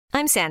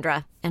I'm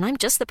Sandra, and I'm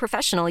just the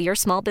professional your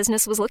small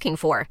business was looking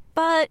for.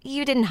 But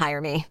you didn't hire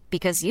me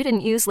because you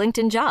didn't use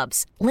LinkedIn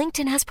Jobs.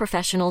 LinkedIn has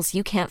professionals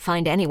you can't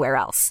find anywhere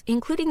else,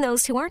 including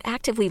those who aren't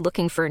actively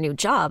looking for a new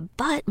job,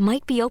 but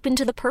might be open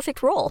to the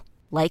perfect role,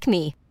 like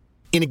me.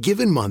 In a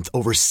given month,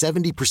 over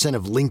 70%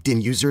 of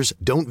LinkedIn users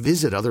don't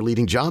visit other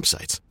leading job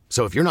sites.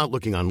 So if you're not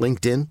looking on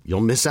LinkedIn,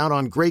 you'll miss out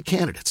on great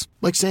candidates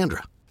like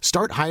Sandra.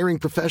 Start hiring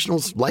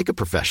professionals like a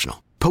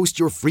professional. Post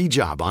your free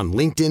job on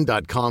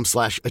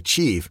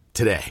linkedin.com/achieve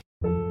today.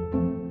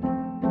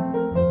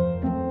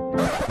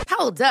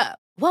 Hold up.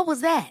 What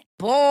was that?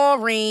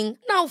 Boring.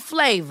 No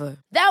flavor.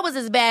 That was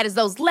as bad as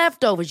those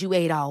leftovers you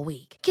ate all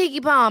week.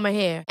 Keke Palmer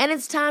here. And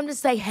it's time to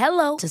say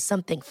hello to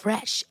something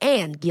fresh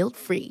and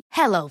guilt-free.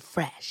 Hello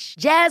Fresh.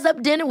 Jazz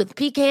up dinner with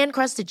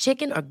pecan-crusted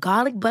chicken or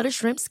garlic butter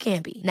shrimp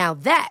scampi. Now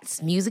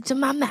that's music to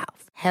my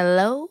mouth.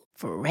 Hello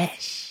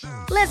Fresh.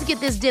 Let's get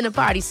this dinner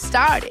party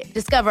started.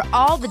 Discover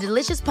all the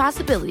delicious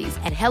possibilities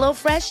at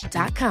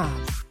hellofresh.com.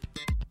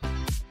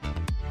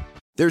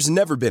 There's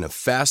never been a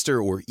faster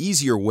or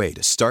easier way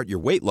to start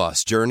your weight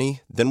loss journey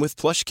than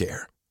with PlushCare.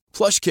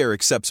 PlushCare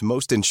accepts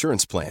most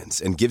insurance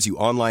plans and gives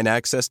you online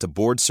access to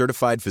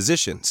board-certified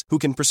physicians who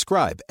can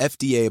prescribe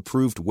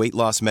FDA-approved weight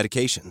loss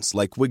medications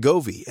like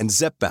Wegovy and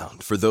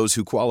Zepbound for those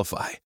who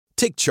qualify.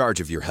 Take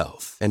charge of your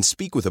health and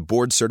speak with a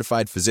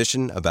board-certified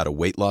physician about a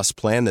weight loss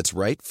plan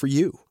that's right for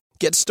you.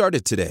 Get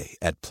started today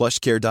at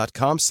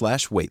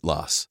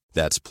plushcare.com/weightloss.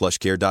 That's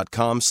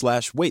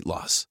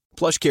plushcare.com/weightloss.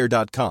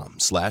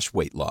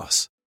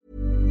 plushcare.com/weightloss.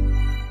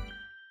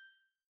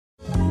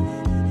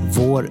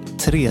 Vår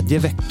tredje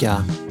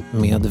vecka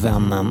med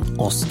vännen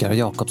Oskar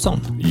Jakobsson.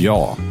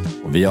 Ja,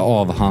 och vi har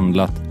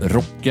avhandlat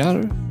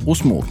rockar och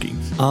smoking.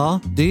 Ja,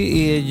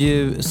 det är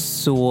ju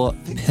så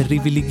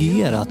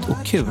privilegierat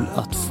och kul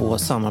att få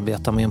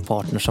samarbeta med en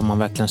partner som man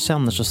verkligen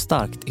känner så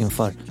starkt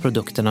inför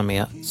produkterna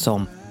med,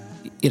 som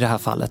i det här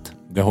fallet.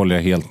 Det håller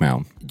jag helt med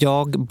om.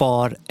 Jag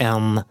bar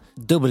en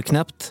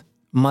dubbelknäppt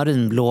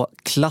marinblå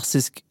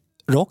klassisk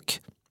rock.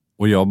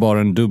 Och jag bar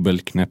en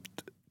dubbelknäppt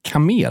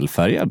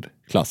kamelfärgad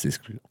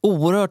klassisk.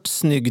 Oerhört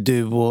snygg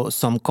duo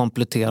som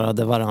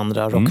kompletterade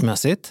varandra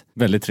rockmässigt.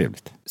 Väldigt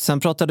trevligt. Sen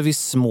pratade vi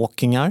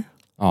smokingar.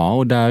 Ja,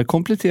 och där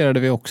kompletterade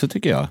vi också,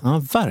 tycker jag.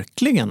 Ja,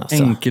 verkligen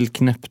alltså.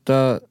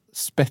 Enkelknäppta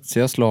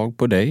spetsiga slag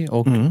på dig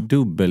och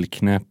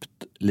dubbelknäppt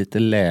lite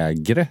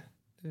lägre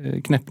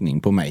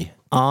knäppning på mig.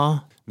 Ja,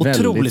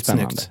 otroligt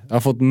snyggt. Jag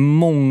har fått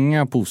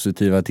många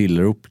positiva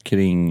tillrop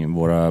kring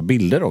våra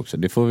bilder också.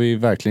 Det får vi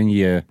verkligen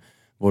ge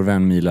vår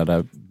vän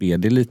Milada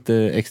BD lite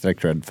extra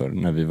cred för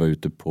när vi var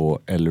ute på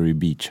Ellery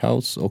Beach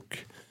House och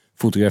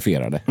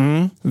fotograferade.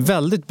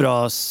 Väldigt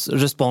bra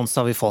respons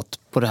har vi fått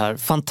på det här.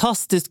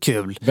 Fantastiskt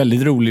kul.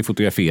 Väldigt rolig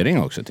fotografering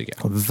också, tycker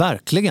jag.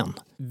 Verkligen.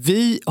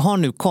 Vi har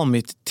nu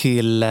kommit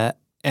till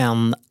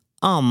en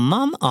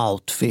annan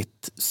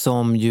outfit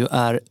som ju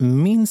är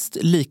minst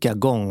lika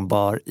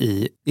gångbar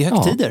i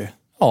högtider.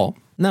 Ja.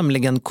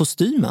 Nämligen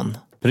kostymen.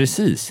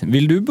 Precis.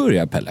 Vill du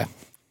börja, Pelle?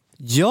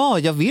 Ja,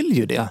 jag vill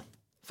ju det.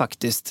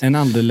 Faktiskt. En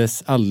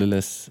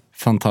alldeles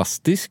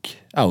fantastisk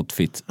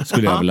outfit,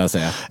 skulle jag vilja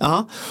säga.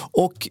 Ja,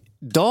 och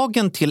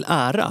dagen till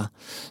ära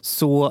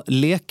så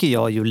leker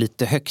jag ju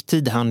lite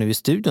högtid här nu i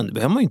studion. Det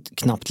behöver man ju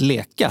knappt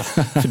leka,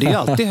 för det är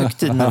alltid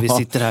högtid när vi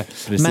sitter här.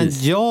 Precis. Men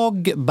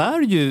jag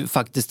bär ju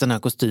faktiskt den här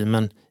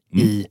kostymen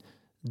i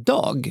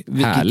dag,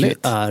 vilket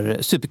Härligt. är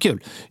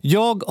superkul.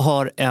 Jag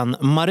har en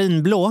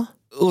marinblå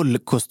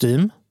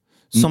ullkostym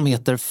som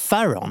heter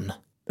Farron.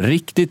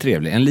 Riktigt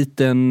trevlig. En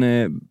liten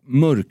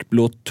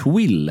mörkblå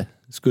twill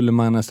skulle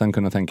man nästan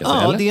kunna tänka sig.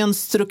 Ja, eller? det är en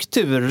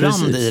strukturrand.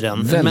 Precis. I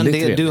den. Väldigt Men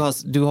trevlig.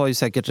 du har ju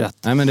säkert rätt.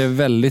 Nej, men det är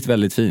väldigt,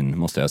 väldigt fin,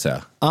 måste jag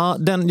säga. Ja,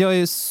 jag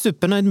är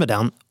supernöjd med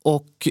den.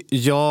 Och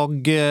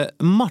jag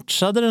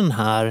matchade den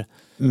här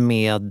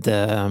med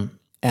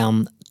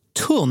en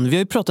tunn. Vi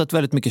har ju pratat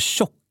väldigt mycket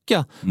tjocka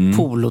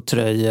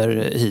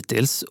polotröjor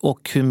hittills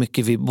och hur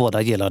mycket vi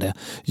båda gillar det.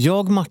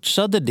 Jag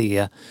matchade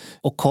det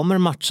och kommer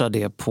matcha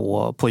det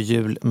på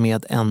jul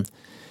med en,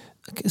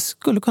 jag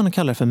skulle kunna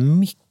kalla det för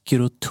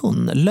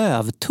mikrotunn,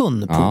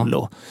 lövtunn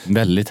polo. Ja,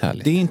 väldigt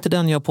härligt. Det är inte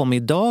den jag har på mig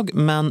idag,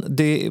 men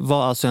det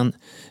var alltså en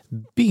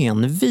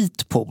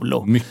benvit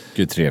polo.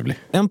 Mycket trevlig.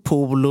 En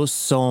polo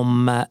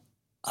som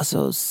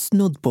alltså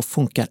snudd på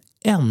funkar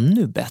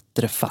ännu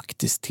bättre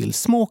faktiskt till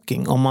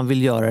smoking. Om man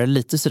vill göra det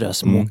lite sådär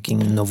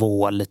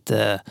smoking-nivå,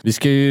 lite... Vi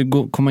ska ju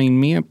komma in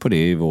mer på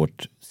det i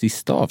vårt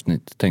sista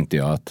avsnitt, tänkte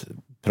jag. Att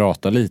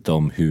prata lite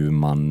om hur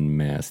man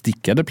med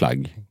stickade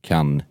plagg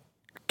kan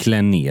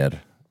klä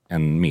ner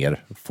en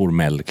mer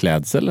formell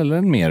klädsel eller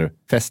en mer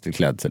festlig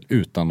klädsel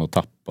utan att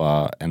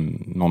tappa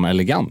någon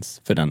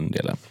elegans för den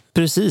delen.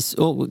 Precis,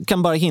 och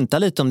kan bara hinta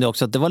lite om det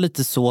också, att det var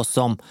lite så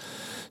som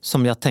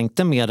jag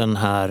tänkte med den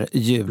här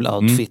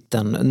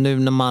juloutfitten. Nu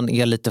när man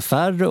är lite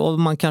färre och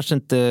man kanske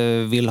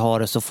inte vill ha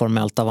det så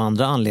formellt av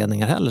andra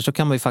anledningar heller, så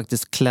kan man ju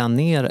faktiskt klä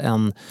ner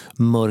en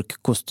mörk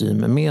kostym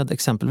med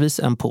exempelvis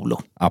en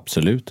polo.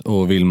 Absolut,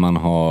 och vill man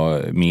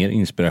ha mer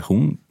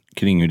inspiration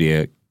kring hur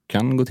det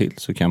kan gå till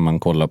så kan man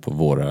kolla på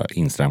våra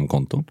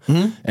Instagram-konton.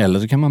 Eller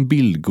så kan man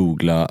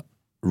bildgoogla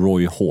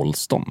Roy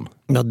Halston.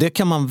 Ja, det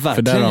kan man verkligen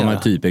För där har man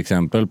göra.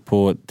 typexempel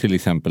på till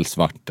exempel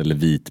svart eller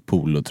vit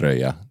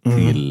polotröja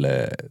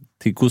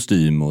till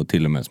kostym och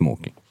till och med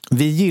smoking.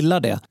 Vi gillar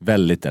det.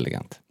 Väldigt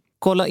elegant.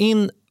 Kolla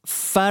in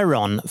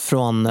Farron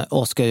från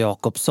Oscar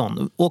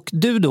Jakobsson. Och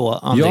du då,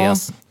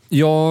 Andreas? Ja,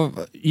 jag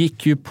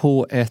gick ju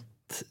på ett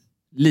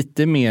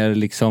lite mer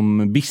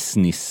liksom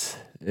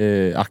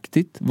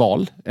business-aktigt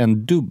val.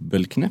 En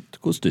dubbelknäppt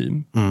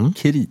kostym.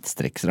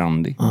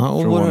 Kritstrecksrandig.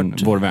 Från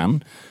vår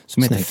vän.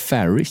 Som heter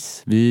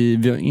Ferris. Vi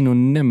var inne och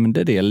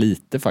nämnde det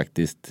lite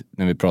faktiskt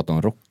när vi pratade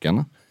om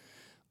rockarna.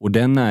 Och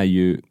den är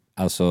ju,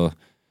 alltså,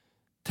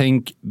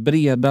 tänk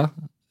breda,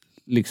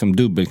 liksom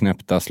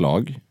dubbelknäppta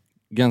slag.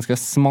 Ganska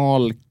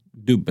smal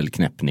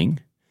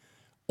dubbelknäppning.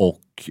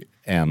 Och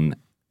en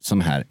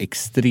sån här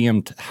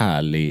extremt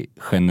härlig,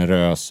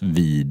 generös,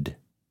 vid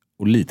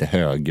och lite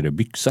högre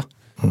byxa.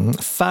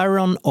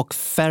 Farron och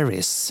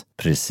Ferris.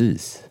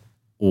 Precis.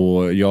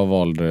 Och jag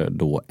valde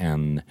då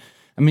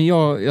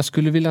jag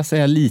skulle vilja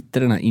säga lite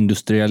den här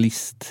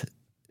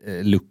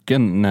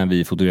industrialist-looken när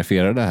vi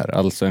fotograferade det här.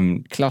 Alltså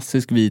en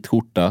klassisk vit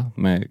skjorta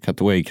med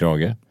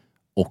cutaway-krage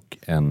och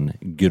en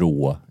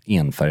grå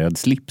enfärgad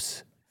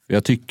slips. För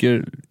jag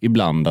tycker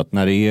ibland att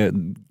när det är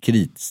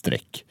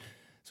kritsträck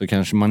så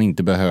kanske man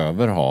inte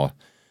behöver ha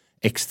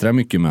extra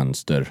mycket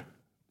mönster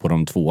på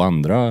de två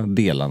andra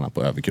delarna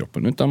på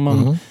överkroppen. Utan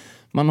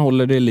man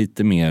håller det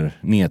lite mer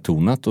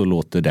nedtonat och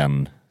låter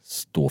den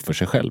stå för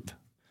sig själv.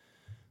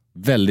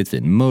 Väldigt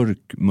fin.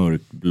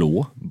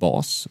 Mörkblå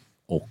bas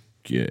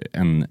och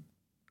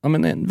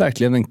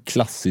verkligen en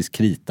klassisk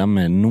krita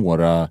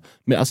med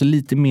alltså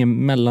lite mer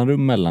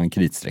mellanrum mellan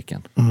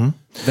kritsträcken.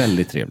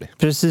 Väldigt trevlig.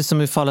 Precis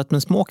som i fallet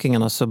med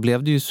smokingarna så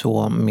blev det ju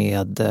så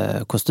med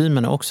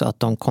kostymerna också att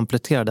de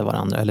kompletterade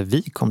varandra, eller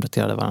vi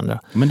kompletterade varandra.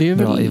 Men det är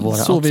väl i våra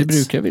så outfits. vi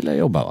brukar vilja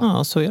jobba, va?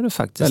 Ja, så är det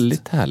faktiskt.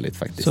 Väldigt härligt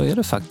faktiskt. Så är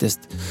det faktiskt.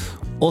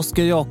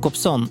 Oscar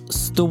Jakobsson,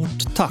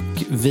 stort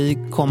tack. Vi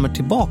kommer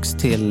tillbaks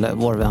till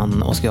vår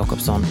vän Oscar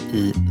Jakobsson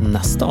i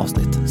nästa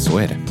avsnitt. Så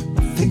är det.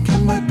 Think I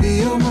might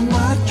be over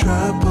my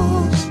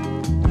troubles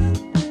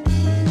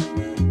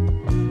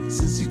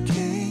since you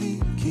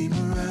came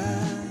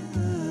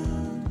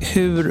around.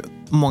 Hur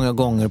många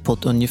gånger på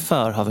ett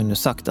ungefär har vi nu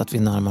sagt att vi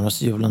närmar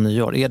oss jul och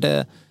nyår?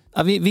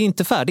 Vi är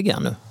inte färdiga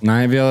ännu.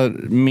 Nej, vi har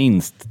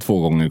minst 2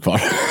 gånger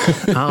kvar.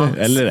 Ja,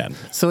 Eller en.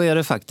 Så är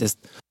det faktiskt.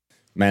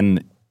 Men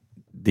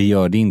det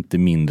gör det inte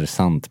mindre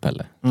sant,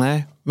 Pelle.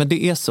 Nej, men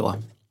det är så.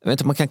 Jag vet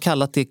inte om man kan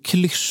kalla att det är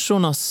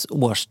klyschornas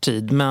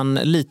årstid, men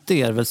lite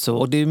är det väl så.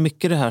 Och det är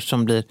mycket det här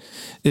som blir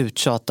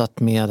uttjatat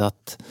med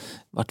att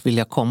vart vill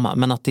jag komma?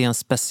 Men att det är en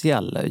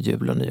speciell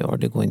jul och nyår,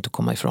 det går inte att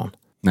komma ifrån.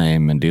 Nej,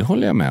 men det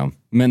håller jag med om.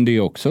 Men det är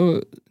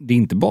också, det är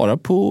inte bara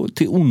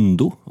till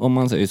ondo, om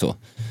man säger så.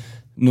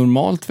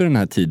 Normalt för den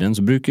här tiden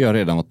så brukar jag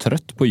redan vara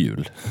trött på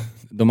jul.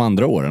 De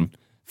andra åren.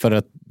 För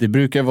att det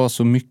brukar vara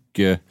så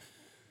mycket,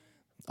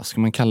 vad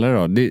ska man kalla det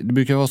då? Det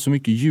brukar vara så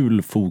mycket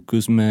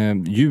julfokus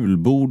med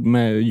julbord,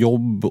 med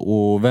jobb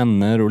och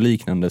vänner och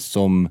liknande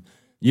som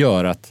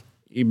gör att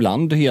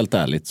ibland, helt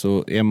ärligt,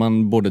 så är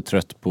man både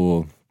trött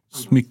på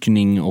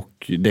smyckning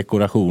och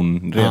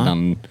dekoration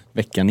redan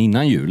veckan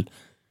innan jul.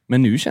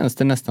 Men nu känns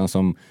det nästan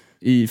som,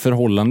 i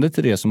förhållande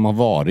till det som har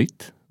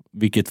varit,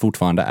 vilket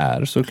fortfarande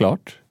är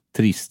såklart,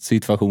 trist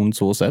situation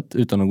så sett,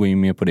 utan att gå in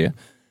mer på det,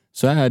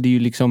 så är det ju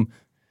liksom,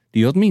 det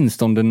är ju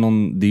åtminstone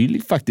det är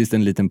ju faktiskt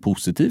en liten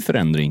positiv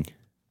förändring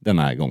den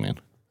här gången.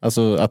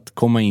 Alltså att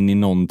komma in i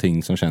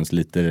någonting som känns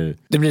lite...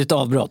 Det blir ett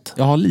avbrott.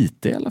 Ja,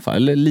 lite i alla fall.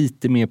 Eller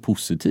lite mer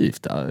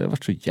positivt. Det har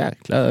varit så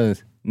jäkla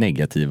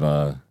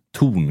negativa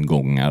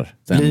tongångar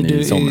sen Blir du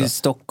i somras. i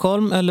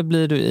Stockholm eller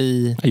blir du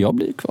i... Jag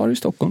blir kvar i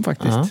Stockholm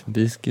faktiskt. Ja.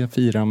 Vi ska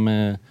fira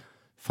med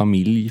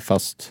familj,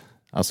 fast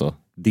alltså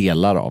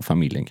delar av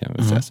familjen kan jag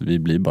väl säga. Så vi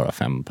blir bara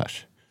 5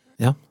 pers.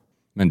 Ja.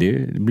 Men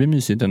det blir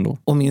mysigt ändå.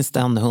 Och minst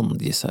en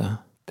hund, gissar jag.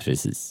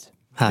 Precis.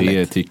 Härligt.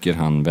 Det tycker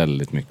han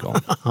väldigt mycket om.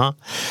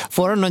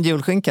 Får han någon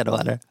julskinka då,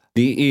 eller?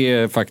 Det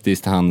är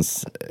faktiskt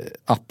hans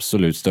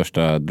absolut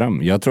största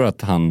dröm. Jag tror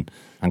att han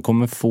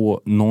kommer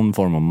få någon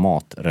form av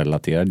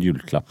matrelaterad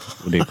julklapp.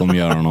 Och det kommer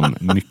göra honom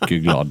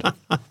mycket glad.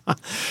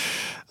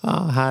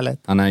 Ja, härligt.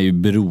 Han är ju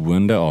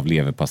beroende av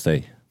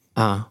leverpastej.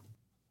 Ja.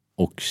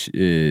 Och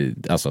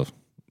alltså,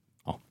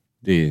 ja,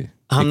 det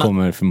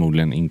kommer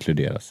förmodligen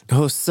inkluderas.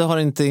 Husse har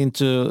inte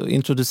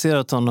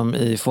introducerat honom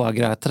i foie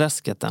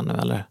gras-träsket ännu,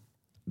 eller?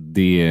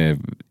 Det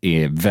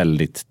är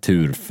väldigt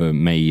tur för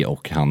mig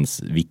och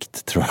hans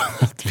vikt, tror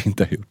jag, att vi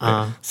inte har gjort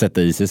det.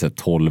 Sätta i sig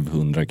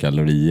 1200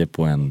 kalorier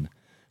på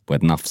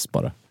ett nafs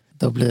bara.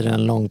 Då blir det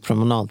en lång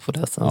promenad på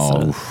det sen, så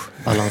det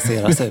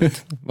balanseras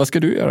ut. Vad ska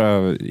du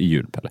göra i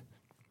jul, Pelle?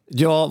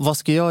 Ja, vad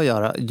ska jag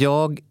göra?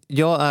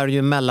 Jag är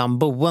ju mellan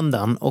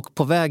boenden och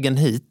på vägen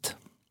hit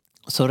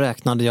så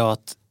räknade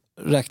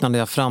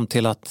jag fram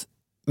till att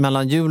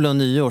mellan jul och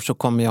nyår så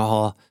kommer jag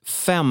ha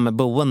 5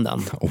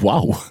 boenden.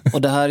 Wow!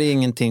 Och det här är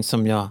ingenting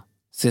som jag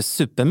ser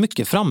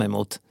supermycket fram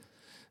emot.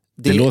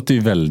 Det låter ju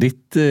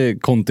väldigt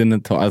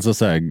kontinental, alltså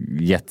så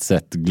här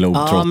jetset,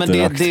 globetrotter-aktigt. Ja, men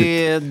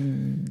det är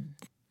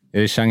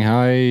det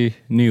Shanghai,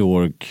 New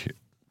York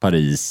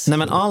Paris. Nej,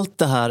 men allt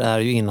det här är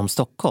ju inom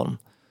Stockholm.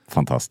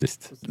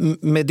 Fantastiskt.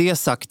 Med det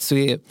sagt så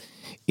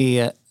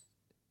är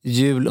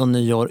jul och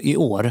nyår i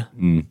år.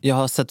 Jag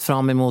har sett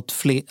fram emot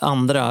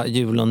andra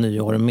jul och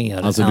nyår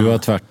mer. Alltså du har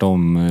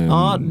tvärtom...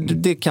 Ja,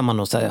 det kan man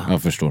nog säga.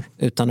 Jag förstår.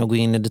 Utan att gå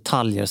in i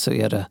detaljer så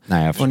är det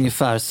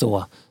ungefär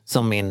så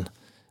som min...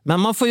 Men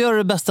man får göra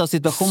det bästa av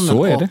situationen.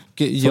 Så är det.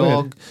 Och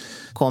jag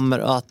kommer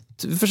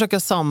att försöka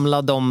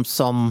samla dem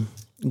som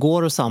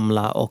går att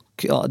samla. Och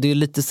ja, det är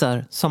lite så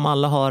här som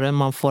alla har det.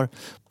 Man får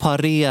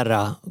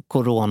parera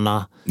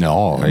corona.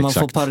 Ja, exakt. Man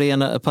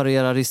får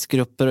parera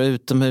riskgrupper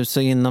utomhus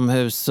och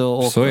inomhus.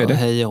 Och så är det. Och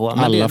hej och hå.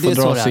 Men alla får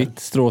dra sitt sitt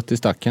strå till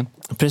stacken.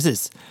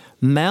 Precis.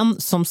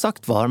 Men som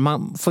sagt var,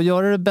 man får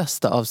göra det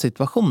bästa av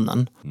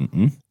situationen.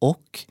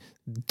 Och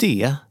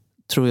det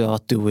tror jag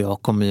att du och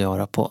jag kommer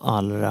göra på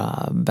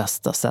allra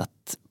bästa sätt.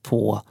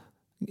 På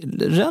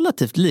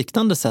relativt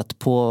liknande sätt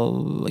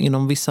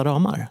inom vissa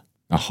ramar.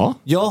 Jaha.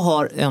 Jag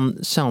har en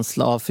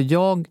känsla av, för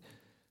jag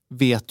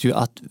vet ju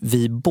att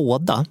vi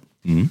båda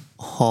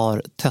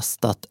har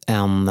testat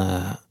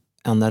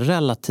en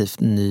relativt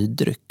ny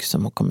dryck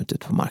som har kommit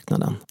ut på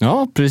marknaden.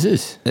 Ja,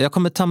 precis. Jag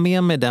kommer ta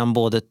med mig den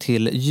både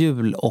till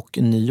jul och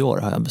nyår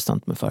har jag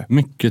bestämt mig för.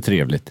 Mycket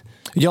trevligt.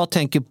 Jag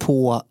tänker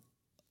på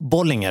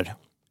Bollinger.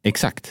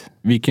 Exakt.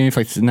 Vi kan ju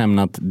faktiskt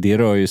nämna att det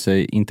rör ju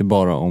sig inte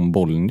bara om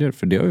Bollinger,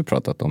 för det har vi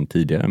pratat om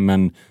tidigare,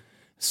 men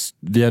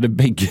vi hade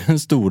bägge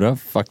stora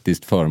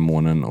faktiskt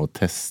förmånen att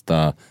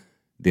testa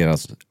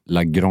deras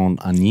La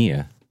Grande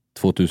Année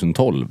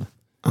 2012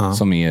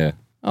 som är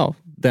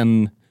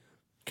den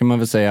kan man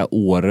väl säga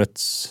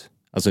årets,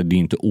 alltså det är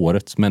inte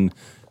årets, men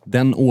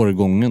den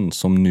årgången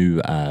som nu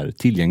är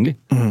tillgänglig.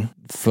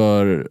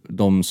 För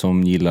de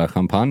som gillar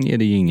champagne är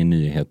det ju ingen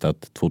nyhet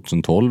att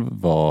 2012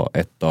 var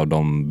ett av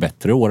de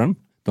bättre åren.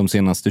 De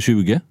senaste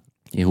 20,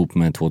 ihop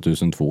med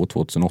 2002 och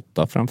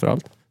 2008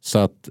 framförallt. Så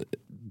att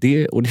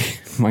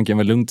man kan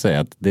väl lugnt säga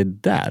att det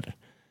där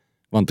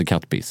var inte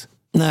kattpiss.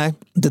 Nej,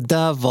 det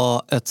där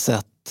var ett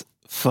sätt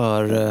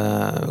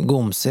för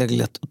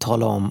gomseglet att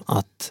tala om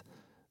att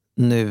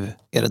nu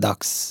är det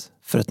dags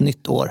för ett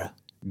nytt år.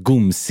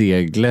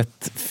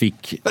 Gomseglet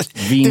fick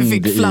vind det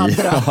fick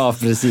fladdra. i. Ja,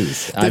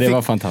 precis. Ja, det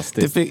var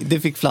fantastiskt. Det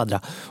fick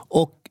fladdra.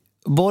 Och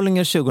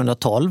Bollinger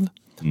 2012,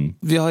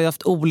 vi har ju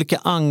haft olika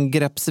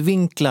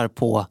angreppsvinklar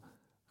på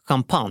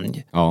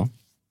champagne. Ja.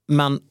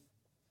 Men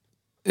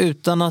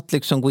utan att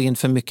liksom gå in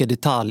för mycket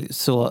detalj,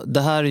 så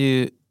det här är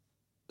ju,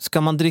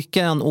 ska man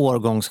dricka en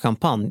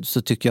årgångschampagne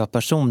så tycker jag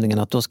personligen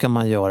att då ska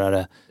man göra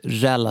det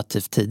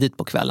relativt tidigt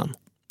på kvällen.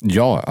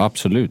 Ja,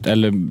 absolut.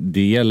 Eller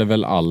det gäller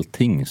väl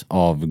allting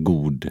av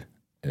god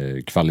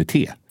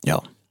kvalitet.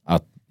 Ja.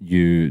 Att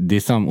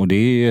och det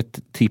är ett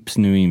tips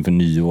nu inför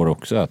nyår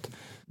också, att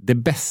det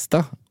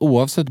bästa,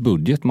 oavsett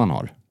budget man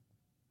har,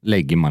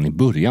 lägger man i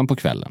början på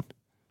kvällen.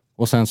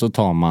 Och sen så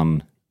tar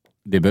man,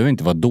 det behöver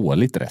inte vara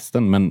dåligt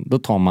resten, men då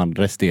tar man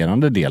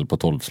resterande del på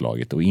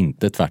 12-slaget och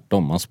inte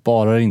tvärtom. Man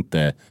sparar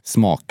inte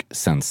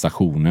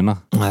smaksensationerna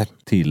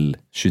till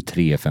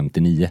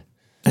 23.59.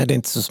 Nej, det är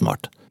inte så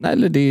smart. Nej,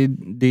 eller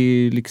det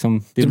är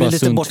liksom... Det blir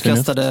lite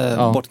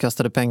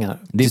bortkastade pengar.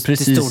 Det är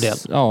precis, till stor del.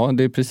 Ja,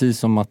 det är precis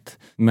som att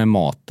med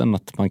maten,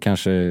 att man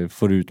kanske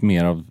får ut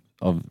mer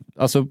av...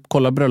 Alltså,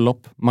 kolla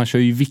bröllop. Man kör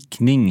ju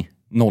vickning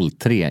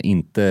 03,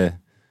 inte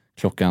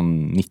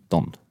klockan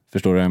 19.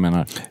 Förstår du vad jag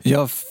menar?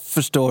 Jag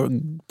förstår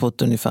på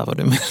ett ungefär vad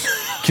du menar.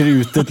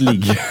 Krutet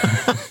ligger.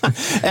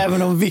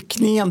 Även om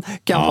vickningen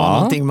kan vara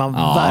någonting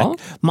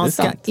man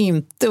ska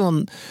inte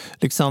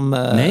liksom...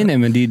 Nej,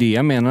 men det är det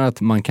jag menar,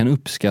 att man kan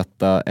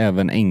uppskatta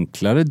även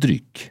enklare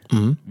dryck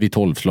vid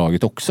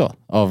 12-slaget också.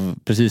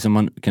 Precis som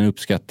man kan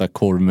uppskatta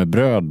korv med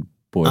bröd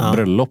på ett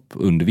bröllop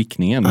under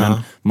vickningen. Men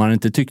man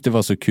inte tyckte det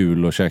var så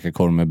kul att käka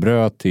korv med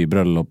bröd till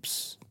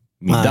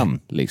bröllopsmiddagen.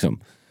 Liksom.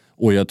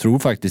 Och jag tror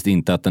faktiskt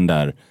inte att den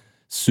där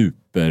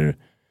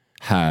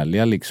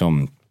superhärliga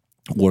liksom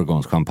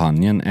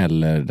årgångschampagnen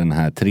eller den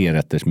här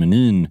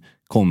 3-rättersmenyn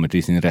kommer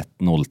till sin rätt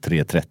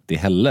 03.30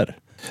 heller.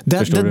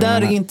 Det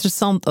där är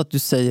intressant att du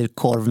säger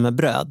korv med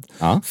bröd.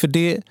 Ja. För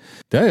det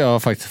har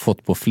jag faktiskt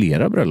fått på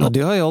flera bröllop. Ja,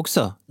 det har jag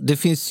också. Det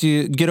finns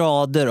ju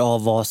grader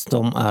av vad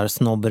som är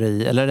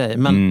snobberi eller ej.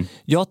 Men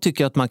jag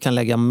tycker att man kan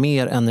lägga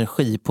mer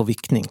energi på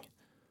vickning.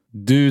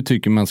 Du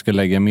tycker man ska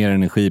lägga mer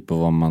energi på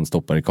vad man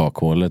stoppar i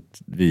kakhålet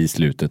vid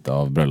slutet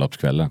av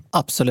bröllopskvällen?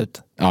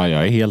 Absolut. Ja,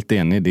 jag är helt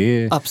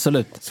enig.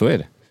 Absolut. Så är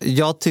det.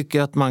 Jag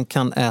tycker att man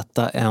kan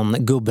äta en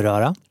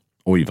gubbröra.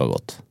 Oj, vad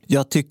gott.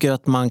 Jag tycker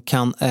att man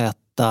kan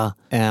äta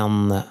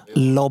en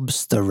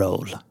lobster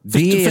roll.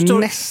 Det är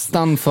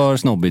nästan för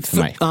snobbigt för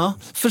mig. Ja,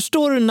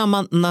 förstår du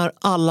när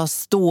alla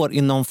står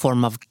i någon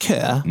form av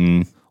kö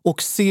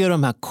och ser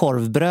de här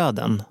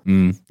korvbröden?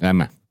 Jag är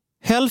med.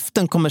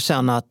 Hälften kommer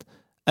känna att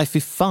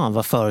fy fan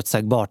vad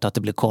förutsägbart att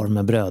det blir korv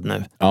med bröd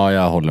nu. Ja,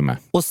 jag håller med.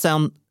 Och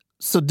sen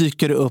så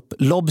dyker det upp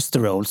lobster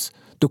rolls.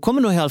 Då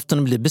kommer nog hälften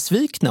att bli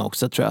besvikna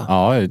också, tror jag.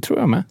 Ja, det tror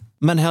jag med.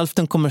 Men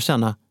hälften kommer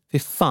känna, fy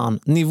fan,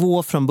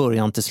 nivå från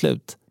början till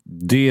slut.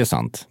 Det är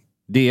sant.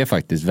 Det är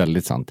faktiskt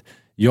väldigt sant.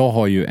 Jag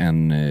har ju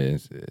en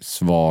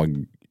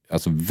svag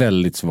alltså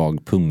väldigt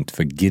svag punkt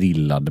för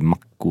grillade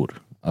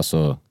mackor.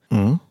 Alltså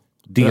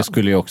det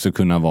skulle ju också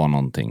kunna vara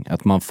någonting.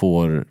 Att man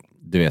får,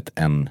 du vet,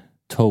 en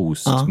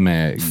toast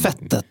med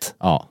fettet.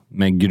 Ja,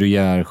 med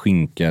gruyère,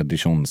 skinka,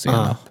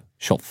 dijonsenap,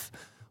 tjoff.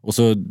 Och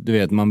så, du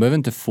vet, man behöver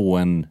inte få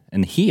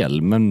en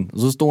hel, men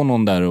så står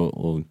någon där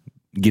och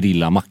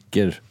grillar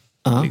mackor.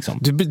 Liksom.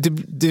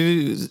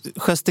 Du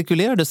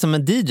gestikulerade som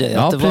en DJ.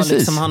 Ja, att det precis. Var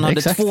liksom, han hade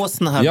Exakt. två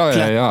såna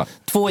här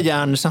två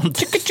järn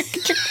samtidigt.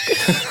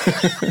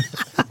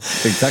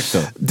 Exakt så.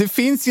 Det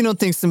finns ju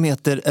någonting som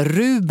heter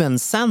Ruben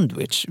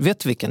sandwich. Vet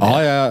du vilken det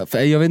är? Ja,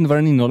 jag vet inte vad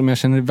den innehåller, men jag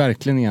känner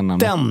verkligen igen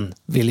namnet. Den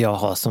vill jag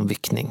ha som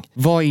vickning.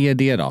 Vad är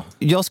det då?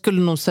 Jag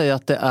skulle nog säga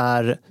att det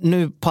är,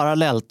 nu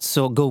parallellt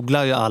så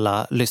googlar ju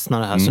alla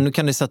lyssnare här, så nu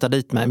kan ni sätta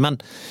dit mig.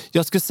 Men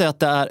jag skulle säga att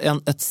det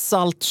är ett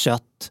salt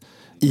kött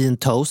i en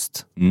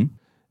toast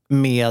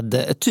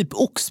med typ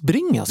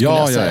oxbringa skulle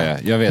jag säga.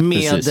 Ja, jag vet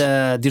precis.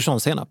 Med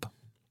dijonsenap.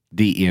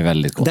 Det är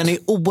väldigt gott. Den är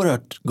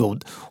oerhört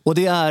god. Och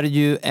det är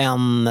ju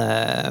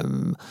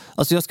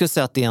alltså jag skulle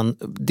säga att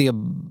det är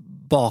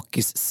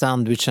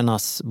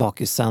bakis-sandwichernas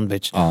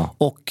bakis-sandwich. Ja.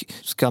 Och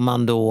ska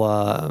man då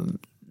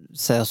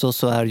säga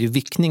så är ju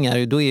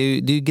vickningar, det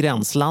är ju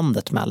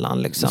gränslandet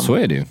mellan liksom. Så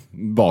är det ju.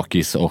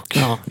 Bakis och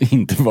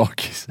inte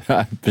bakis.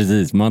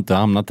 Precis, man har inte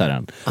hamnat där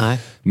än. Nej.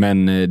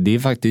 Men det är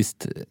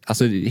faktiskt,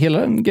 alltså hela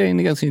den grejen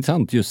är ganska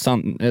intressant. Just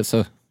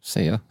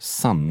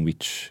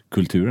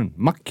sandwich-kulturen,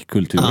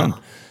 mackkulturen.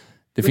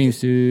 Det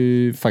finns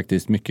ju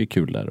faktiskt mycket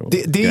kul där.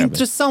 Det är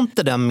intressant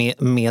det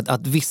där med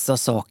att vissa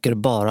saker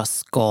bara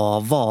ska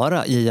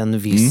vara i en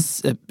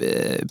viss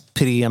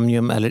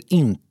premium eller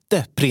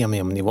inte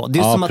premiumnivå. Det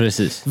är som att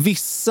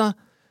vissa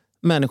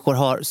människor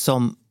har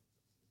som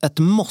ett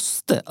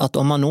måste att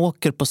om man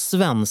åker på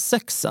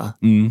svensexa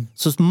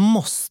så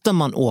måste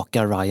man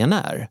åka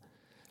Ryanair.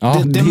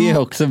 Ja, det är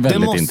också väldigt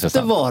intressant. Det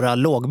måste vara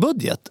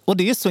lågbudget. Och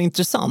det är så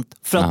intressant.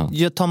 För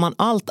att tar man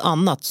allt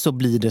annat så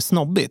blir det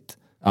snobbigt.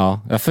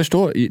 Ja, jag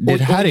förstår.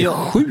 Det här är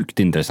sjukt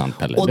intressant,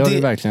 Pelle. Det har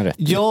du verkligen rätt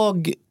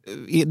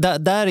i.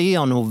 Där är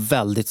jag nog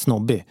väldigt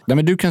snobbig. Nej,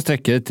 men du kan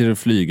sträcka dig till att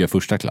flyga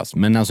första klass.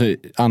 Men alltså,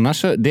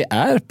 annars, det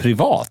är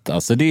privat.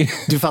 Alltså, Du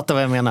fattar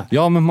vad jag menar.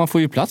 Ja, men man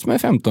får ju plats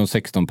med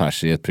 15-16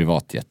 pers i ett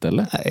privatjet,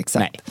 eller? Nej,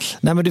 exakt.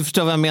 Nej, men du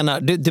förstår vad jag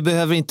menar. Det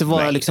behöver inte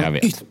vara liksom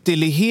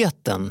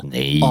ytterligheten.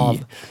 Nej.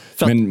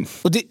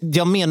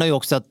 Jag menar ju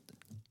också att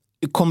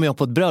kommer jag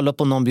på ett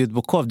bröllop och någon bjuder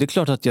på korv, det är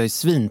klart att jag är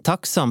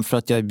svintacksam för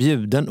att jag är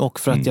bjuden och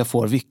för att jag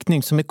får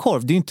vickning som är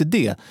korv. Det är ju inte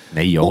det.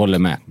 Nej, jag håller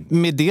med.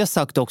 Med det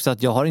sagt också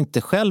att jag har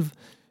inte själv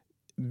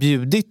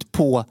bjudit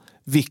på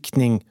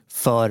vickning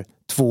för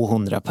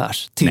 200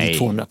 pers till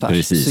 200 pers.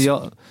 Precis.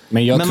 Så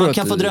men man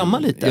kan få drömma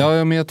lite.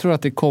 Ja, men jag tror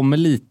att det kommer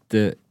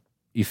lite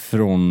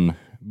ifrån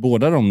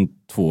båda de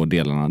två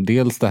delarna.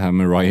 Dels det här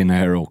med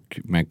Ryanair och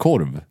med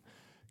korv.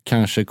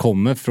 Kanske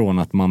kommer från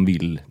att man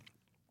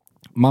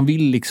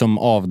vill liksom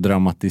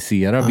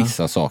avdramatisera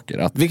vissa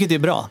saker. Vilket är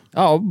bra.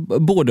 Ja,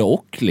 både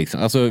och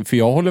liksom. Alltså, för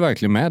jag håller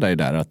verkligen med dig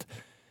där att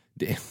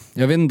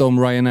jag vet inte om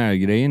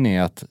Ryanair-grejen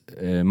är att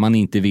man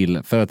inte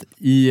vill, för att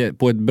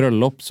på ett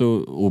bröllop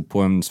och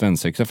på en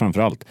svensexa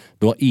framförallt,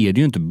 då är det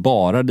ju inte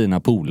bara dina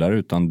polare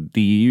utan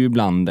det är ju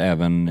ibland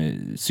även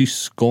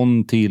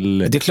syskon till...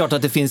 Det är klart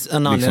att det finns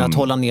en anledning att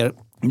hålla ner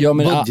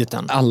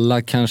budgeten.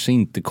 Alla kanske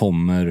inte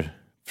kommer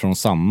från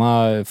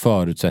samma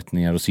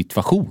förutsättningar och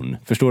situation.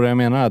 Förstår du vad jag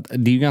menar? Att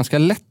det är ju ganska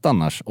lätt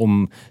annars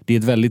om det är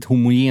ett väldigt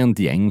homogent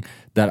gäng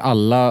där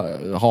alla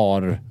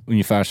har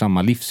ungefär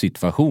samma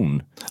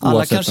livssituation.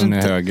 Oavsett om det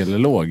är hög eller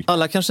låg.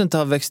 Alla kanske inte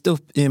har växt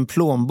upp i en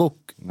plånbok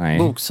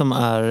som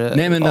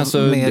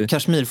är med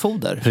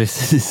kashmirfoder.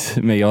 Precis,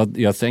 men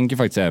jag tänker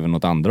faktiskt även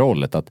åt andra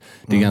hållet att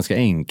det är ganska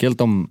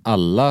enkelt om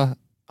alla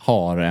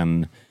har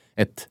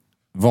ett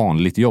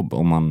vanligt jobb,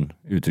 om man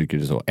uttrycker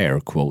det så, air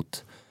quote.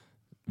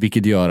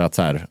 Vilket gör att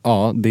så här,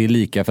 det är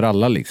lika för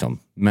alla liksom.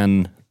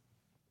 Men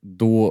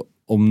då,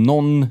 om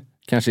någon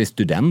kanske är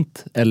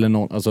student eller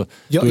någon, alltså,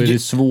 då är det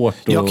svårt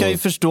att... Jag kan ju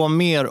förstå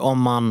mer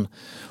om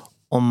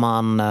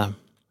man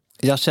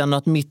jag känner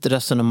att mitt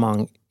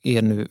resonemang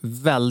är nu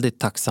väldigt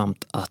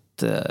tacksamt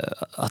att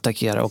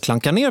attackera och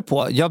klanka ner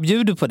på. Jag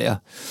bjuder på det.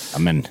 Ja,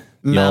 men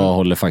jag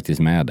håller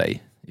faktiskt med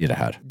dig i det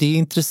här. Det är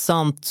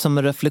intressant som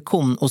en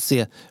reflektion att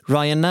se.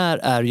 Ryanair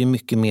är ju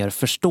mycket mer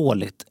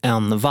förståeligt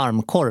än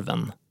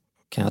varmkorven.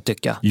 Kan jag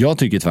tycka. Jag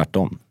tycker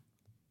tvärtom.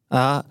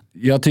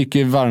 Jag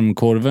tycker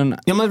varmkorven...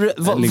 Ja, men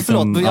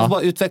förlåt, jag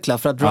bara utveckla.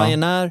 För att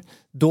Ryanair,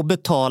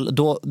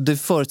 det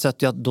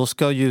förutsätter jag att då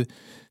ska ju,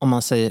 om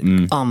man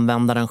säger,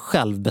 användaren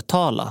själv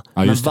betala.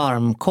 Men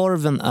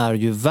varmkorven är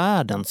ju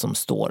värden som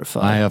står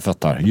för. Nej, jag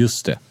fattar.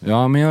 Just det.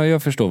 Ja, men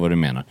jag förstår vad du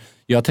menar.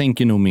 Jag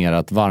tänker nog mer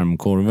att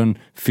varmkorven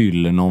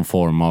fyller någon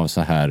form av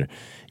så här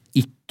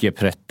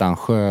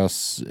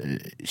icke-pretentiös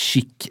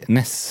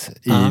chicness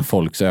i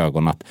folks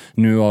ögon. Att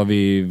nu har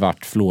vi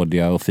varit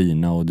flådiga och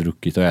fina och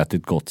druckit och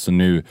ätit gott, så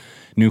nu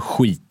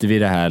skiter vi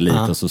det här lite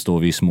och så står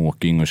vi i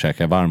smoking och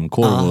käkar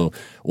varmkorv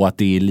och att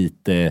det är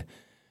lite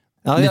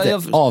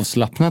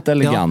avslappnat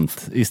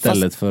elegant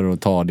istället för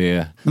att ta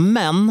det.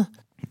 Men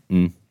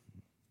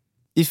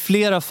i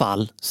flera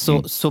fall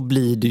så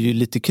blir det ju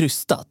lite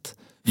krystat.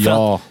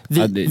 Ja,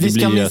 vi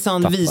ska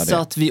minsann visa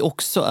att vi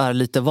också är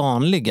lite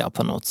vanliga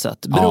på något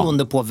sätt.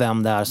 Beroende på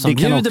vem det är som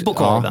bjuder på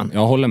korven. Ja,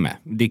 jag håller med.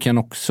 Det kan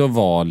också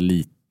vara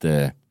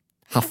lite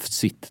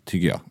hafsigt,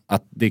 tycker jag.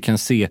 Att det kan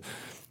se...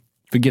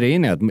 För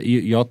grejen är att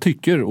jag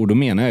tycker, och då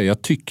menar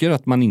jag tycker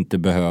att man inte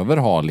behöver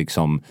ha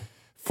liksom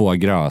foie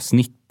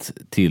gras-snitt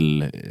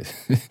till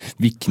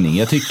vickning.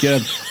 Jag tycker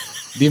att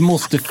det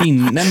måste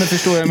finnas... Nej, men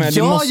förstår jag med?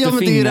 Det måste men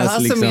det är ju det här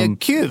liksom, som är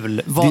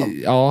kul.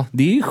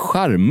 Det är ju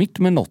charmigt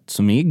med något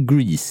som är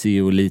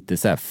greasy och lite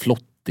så här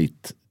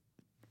flottigt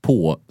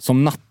på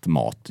som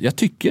nattmat. Jag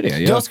tycker det.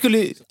 Jag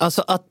skulle...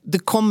 Alltså att det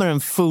kommer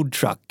en food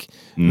truck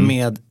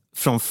med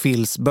från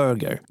Phil's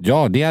Burger.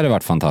 Ja, det hade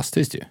varit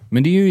fantastiskt ju.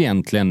 Men det är ju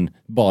egentligen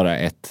bara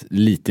ett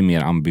lite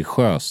mer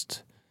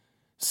ambitiöst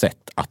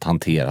sätt att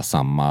hantera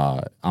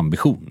samma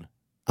ambition.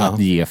 Att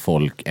ge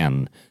folk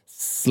en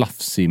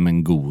slafsig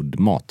men god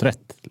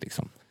maträtt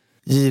liksom.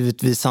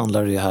 Givetvis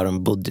handlar det ju här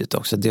om budget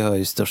också. Det har jag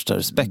ju största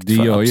respekt det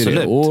för. Gör absolut.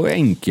 Ju det. Och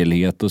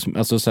enkelhet. Och,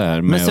 alltså så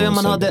här med men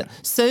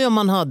säg om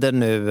man hade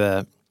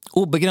nu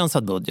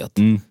obegränsad budget.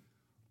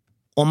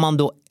 Om man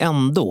då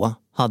ändå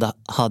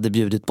hade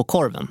bjudit på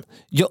korven.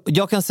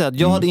 Jag kan säga att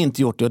jag hade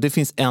inte gjort det. Och det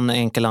finns en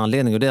enkel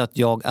anledning. Och det är att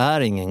jag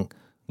är ingen...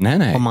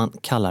 Nej. Om man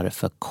kallar det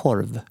för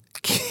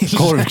korvkille.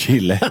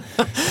 Korvkille.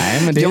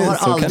 Nej, men det, jag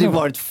har aldrig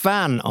varit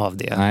fan av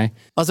det. Nej.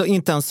 Alltså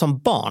inte ens som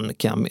barn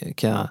kan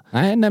jag...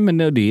 Nej, men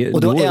det...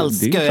 Och då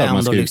älskar jag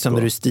ändå liksom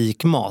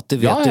rustik mat. Det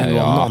vet du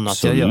om någon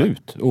att jag gör.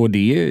 Absolut. Och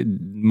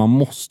man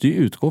måste ju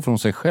utgå från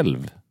sig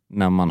själv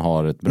när man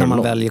har ett bröllop. När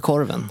man väljer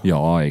korven.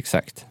 Ja,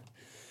 exakt.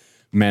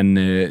 Men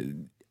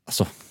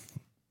alltså,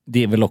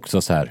 det är väl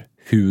också så här,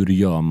 hur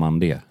gör man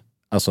det?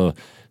 Alltså,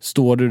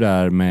 står du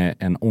där med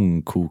en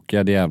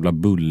ångkokad jävla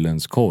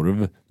bullens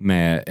korv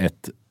med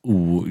ett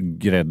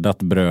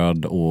ogräddat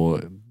bröd och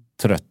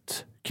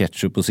trött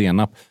ketchup och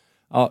senap,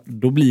 ja,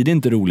 då blir det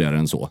inte roligare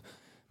än så.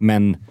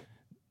 Men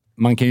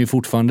man kan ju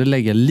fortfarande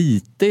lägga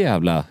lite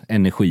jävla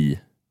energi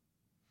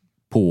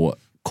på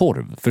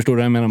korv. Förstår du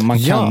vad jag menar? Man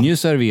kan ju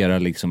servera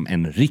liksom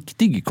en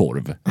riktig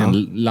korv.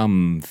 En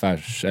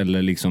lammfärs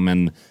eller liksom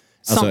en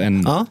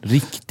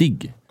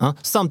riktig. Ja.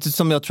 Samtidigt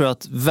som jag tror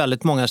att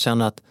väldigt många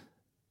känner att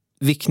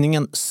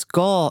vickningen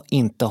ska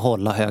inte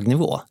hålla hög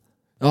nivå.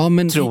 Ja,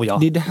 men tror jag.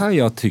 Det är det här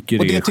jag tycker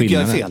och det är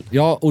skillnaden. tycker jag är fel.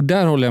 Ja, och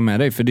där håller jag med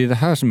dig, för det är det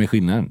här som är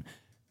skillnaden.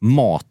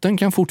 Maten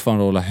kan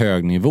fortfarande hålla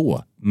hög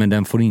nivå, men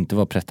den får inte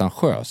vara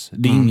pretentiös.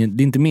 Det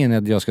är inte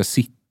meningen att jag ska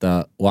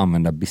sitta och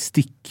använda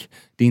bestick.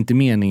 Det är inte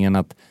meningen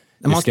att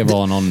det ska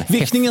vara någon...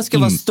 Vickningen ska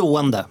vara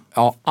stående.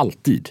 Ja,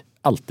 alltid.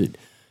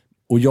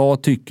 Och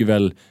jag tycker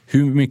väl,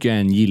 hur mycket jag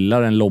än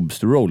gillar en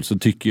lobster roll, så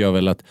tycker jag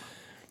väl att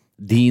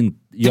det är inte...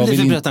 Det blir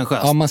för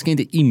pretentiöst. Ja, man ska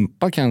inte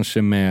impa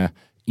kanske med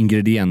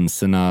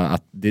ingredienserna,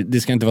 att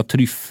det ska inte vara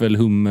tryffel,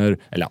 hummer,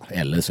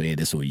 eller så är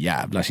det så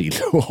jävla chill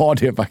att ha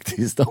det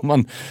faktiskt. Om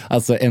man,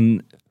 alltså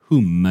en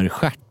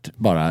hummerstjärt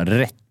bara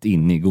rätt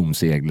in i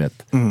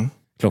gomseglet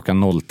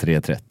klockan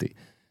 03.30.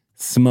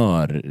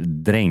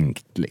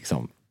 Smördränkt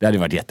liksom. Det hade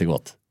varit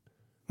jättegott.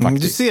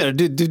 Du ser,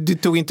 du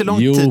tog inte lång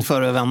tid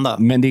för att vända.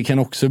 Men det kan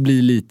också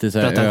bli lite så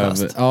här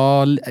pretentiöst.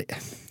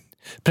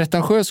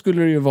 Pretentiöst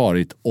skulle det ju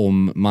varit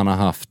om man har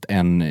haft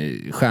en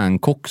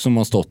stjärnkock som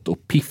har stått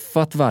och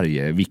piffat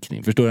varje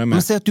vickning. Förstår du?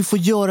 Men säg att du får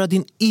göra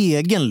din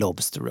egen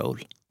lobster roll.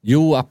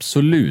 Jo,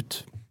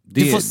 absolut.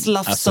 Du får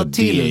slafsa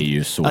till. Det är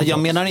ju så.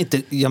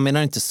 Jag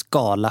menar inte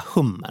skala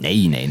hummen.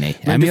 Nej.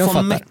 Men du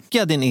får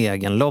mäcka din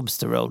egen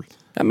lobster roll.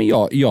 Ja, men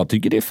jag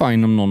tycker det är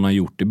fint om någon har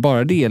gjort det.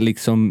 Bara det är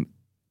liksom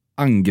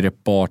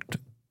angreppbart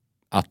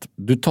att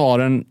du tar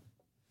den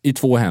i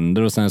 2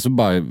 händer och sen så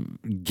bara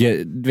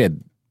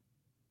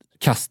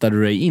kastar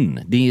du dig in.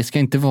 Det ska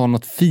inte vara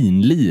något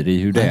finlir i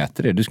hur du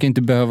äter det. Du ska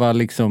inte behöva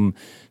liksom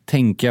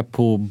tänka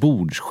på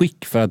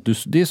bordsskick, för att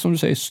det är som du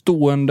säger,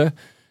 stående.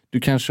 Du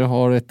kanske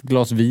har ett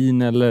glas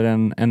vin eller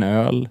en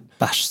öl.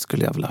 Bärs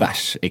skulle jag vilja ha.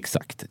 Bärs,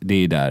 exakt. Det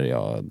är där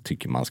jag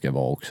tycker man ska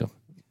vara också.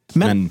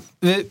 Men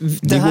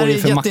det här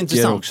är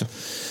jätteintressant också.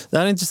 Det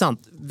här är intressant.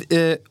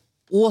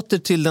 Åter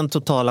till den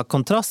totala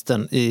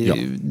kontrasten i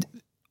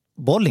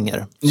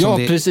Bollinger.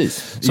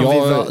 Precis.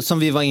 Som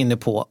vi var inne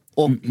på.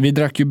 Och vi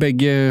drack ju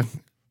bägge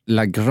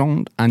La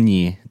Grande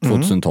Agnée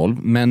 2012.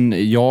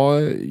 Men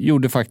jag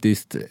gjorde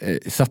faktiskt,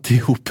 satte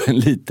ihop en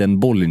liten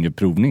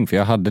Bollinger-provning. För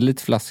jag hade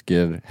lite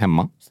flaskor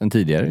hemma sen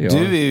tidigare.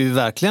 Du är ju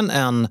verkligen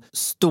en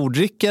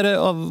stordrickare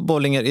av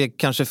Bollinger, är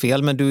kanske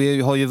fel. Men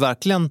du har ju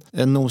verkligen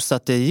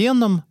nosat dig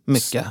igenom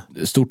mycket.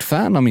 Stort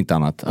fan om inte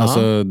annat.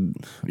 Alltså,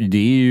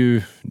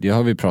 det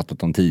har vi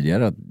pratat om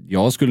tidigare. Att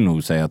jag skulle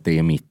nog säga att det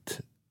är mitt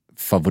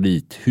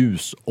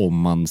favorithus om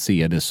man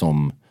ser det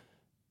som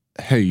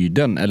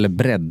höjden eller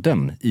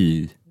bredden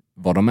i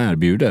vad de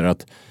erbjuder.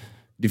 Att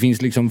det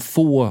finns liksom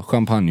få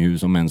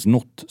champagnehus, om ens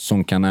något,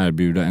 som kan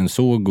erbjuda en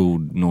så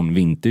god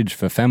non-vintage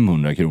för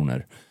 500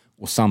 kronor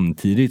och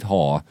samtidigt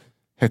ha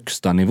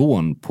högsta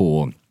nivån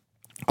på,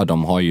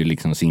 de har ju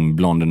liksom sin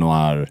Blonde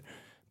Noir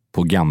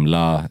på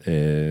gamla,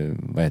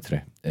 vad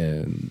heter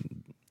det?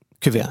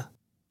 Cuvée.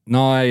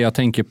 Nej, jag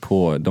tänker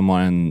på, de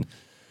har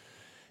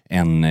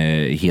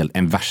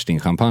en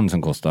värstingchampagne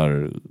som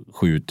kostar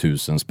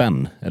 7000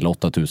 spänn eller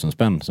 8000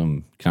 spänn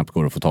som knappt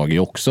går att få tag i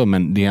också.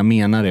 Men det jag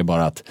menar är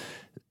bara att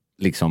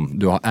liksom,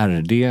 du har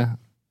RD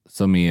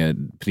som är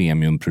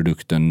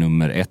premiumprodukten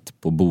nummer 1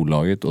 på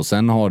bolaget och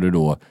sen har du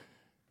då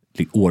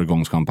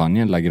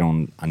årgångschampagnen La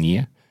Grande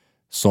Agné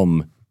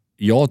som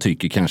jag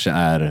tycker kanske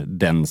är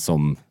den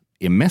som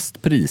är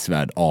mest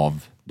prisvärd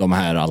av de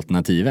här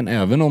alternativen.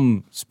 Även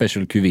om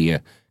Special Cuvée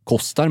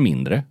kostar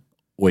mindre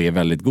och är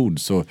väldigt god,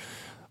 så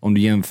om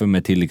du jämför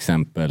med till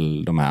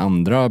exempel de här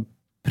andra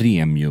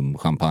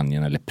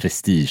premiumchampagnerna eller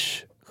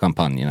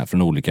prestigechampagnerna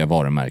från olika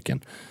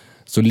varumärken,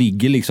 så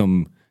ligger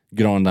liksom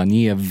Grande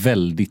Agné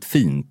väldigt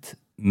fint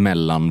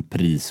mellan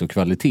pris och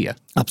kvalitet.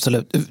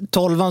 Absolut.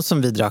 12:an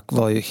som vi drack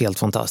var ju helt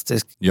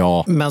fantastisk.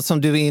 Ja. Men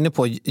som du är inne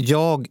på,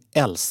 jag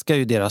älskar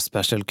ju deras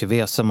Special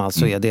Cuvée som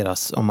alltså är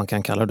deras, om man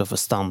kan kalla det för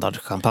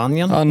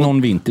standardchampagnen. Ja,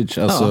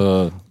 non-vintage. Alltså...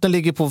 Ja, den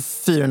ligger på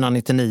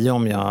 499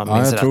 om jag minns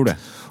rätt. Ja, jag tror det.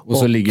 Och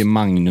så ligger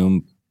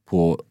Magnum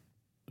på,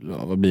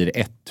 vad blir det,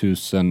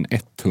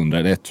 1100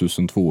 eller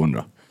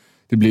 1200.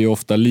 Det blir ju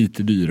ofta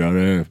lite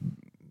dyrare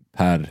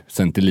per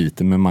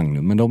centiliter med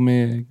Magnum, men de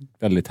är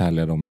väldigt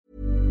härliga de.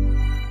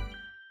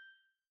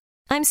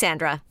 I'm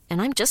Sandra,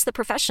 and I'm just the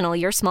professional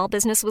your small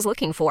business was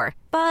looking for.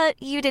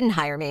 But you didn't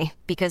hire me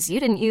because you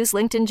didn't use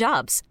LinkedIn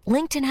Jobs.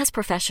 LinkedIn has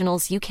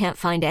professionals you can't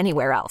find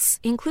anywhere else,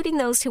 including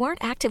those who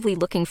aren't actively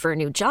looking for a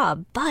new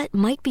job, but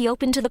might be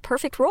open to the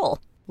perfect role,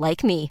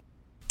 like me.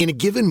 In a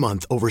given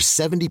month, over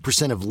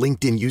 70% of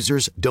LinkedIn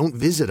users don't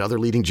visit other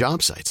leading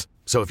job sites.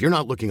 So if you're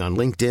not looking on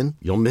LinkedIn,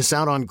 you'll miss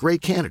out on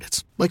great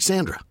candidates like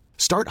Sandra.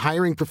 Start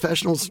hiring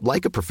professionals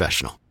like a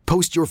professional.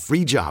 Post your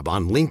free job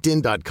on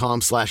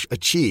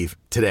linkedin.com/achieve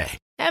today.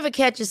 Ever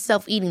catch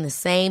yourself eating the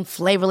same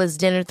flavorless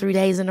dinner 3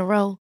 days in a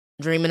row?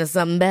 Dreaming of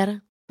something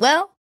better?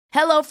 Well,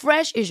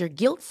 HelloFresh is your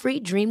guilt-free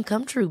dream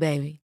come true,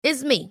 baby.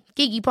 It's me,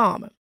 Keke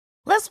Palmer.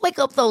 Let's wake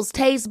up those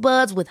taste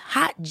buds with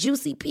hot,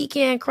 juicy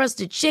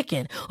pecan-crusted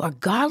chicken or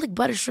garlic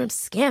butter shrimp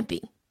scampi.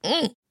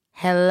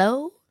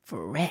 Hello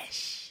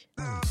Fresh.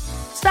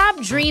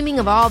 Stop dreaming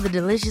of all the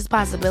delicious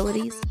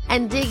possibilities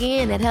and dig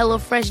in at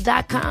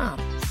HelloFresh.com.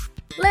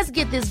 Let's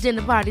get this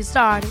dinner party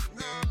started.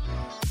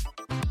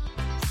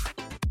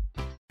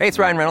 Hey, it's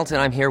Ryan Reynolds,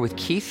 and I'm here with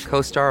Keith,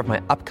 co-star of my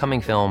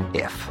upcoming film,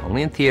 If,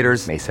 only in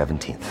theaters May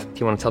 17th. Do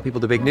you want to tell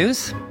people the big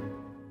news?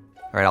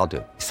 All right, I'll do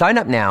it. Sign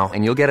up now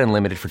and you'll get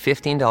unlimited for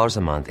 $15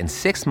 a month and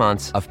 6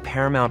 months of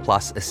Paramount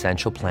Plus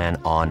Essential Plan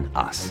on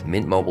us.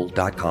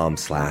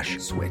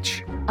 MintMobile.com/switch.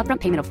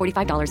 Upfront payment of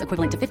 $45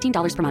 equivalent to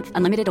 $15 per month.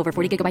 Unlimited over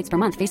 40 gigabytes per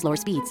month. Face lower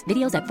speeds.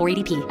 Videos at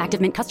 480p.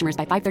 Active Mint customers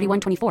by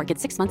 531.24 get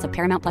 6 months of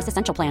Paramount Plus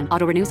Essential Plan.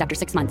 Auto renews after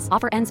 6 months.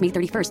 Offer ends May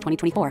 31st,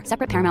 2024.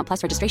 Separate Paramount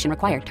Plus registration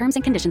required. Terms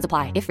and conditions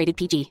apply if rated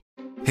PG.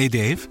 Hey,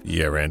 Dave.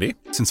 Yeah, Randy.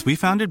 Since we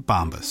founded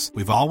Bombas,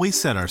 we've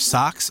always said our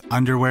socks,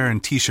 underwear,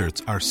 and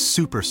T-shirts are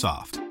super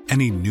soft.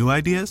 Any new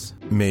ideas?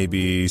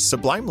 Maybe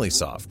sublimely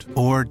soft.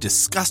 Or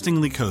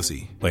disgustingly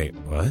cozy. Wait,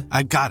 what?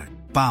 I got it.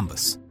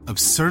 Bombas.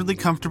 Absurdly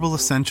comfortable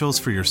essentials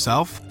for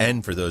yourself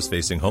and for those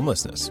facing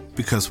homelessness.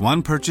 Because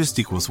one purchased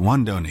equals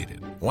one donated.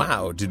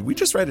 Wow, did we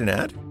just write an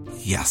ad?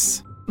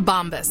 Yes.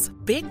 Bombas.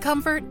 Big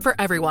comfort for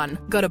everyone.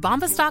 Go to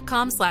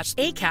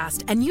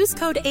bombas.com/ACAST and use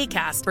code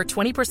ACAST for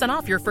 20%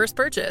 off your first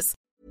purchase.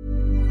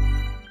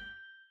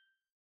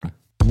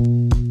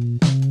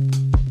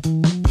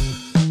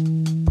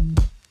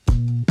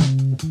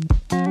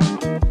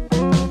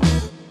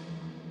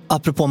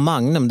 Apropå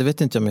Magnum, det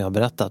vet inte om jag har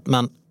berättat,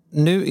 men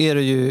nu är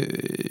det ju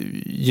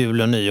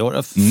jul och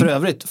nyår. För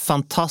övrigt,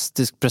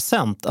 fantastisk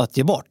present att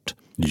ge bort.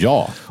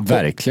 Ja,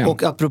 verkligen.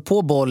 Och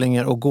apropå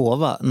bollingar och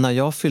gåva, när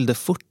jag fyllde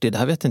 40, det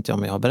här vet inte jag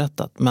om jag har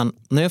berättat, men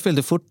när jag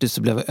fyllde 40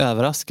 så blev jag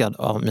överraskad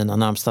av mina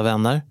närmsta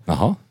vänner.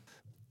 Jaha.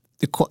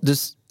 Det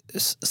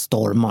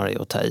stormar i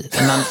och ta i.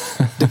 Men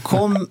det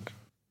kom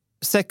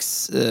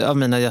 6 av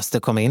mina gäster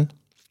kom in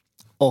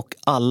och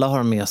alla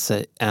har med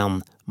sig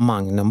en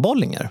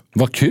Magnumbollingar.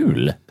 Vad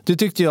kul! Det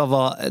tyckte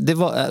jag det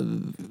var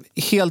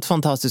helt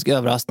fantastisk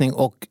överraskning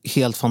och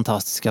helt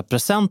fantastiska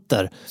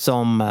presenter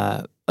som,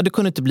 det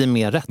kunde inte bli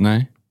mer rätt.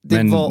 Nej.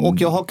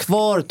 Och jag har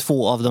kvar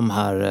 2 av de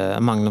här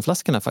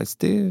Magnumflaskorna faktiskt.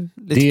 Det är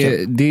lite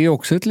kul. Det är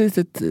också ett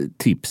litet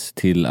tips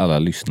till alla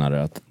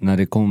lyssnare att när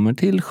det kommer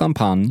till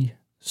champagne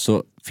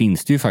så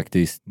finns det ju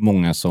faktiskt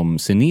många som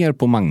ser ner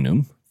på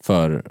Magnum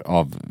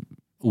av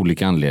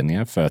olika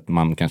anledningar, för att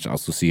man kanske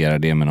associerar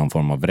det med någon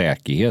form av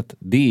vräkighet.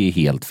 Det är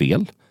helt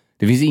fel.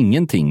 Det finns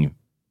ingenting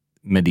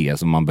med det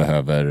som man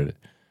behöver,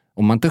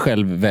 om man inte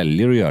själv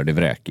väljer att göra det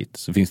vräkigt,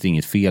 så finns det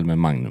inget fel med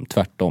Magnum,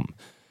 tvärtom.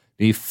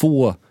 Det är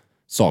få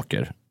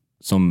saker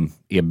som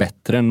är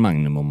bättre än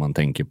Magnum om man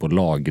tänker på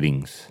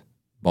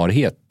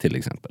lagringsbarhet till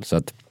exempel. Så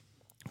att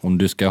om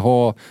du ska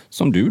ha,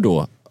 som du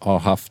då har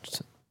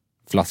haft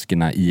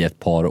flaskorna i ett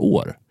par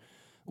år,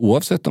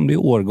 oavsett om det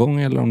är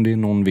årgång eller om det är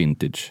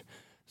non-vintage,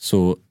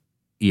 så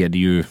är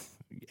det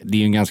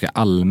är en ganska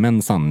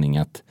allmän sanning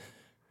att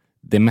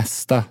det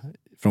mesta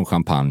från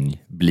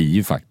champagne blir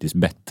ju faktiskt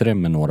bättre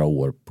med några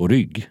år på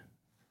rygg.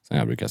 som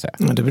jag brukar säga.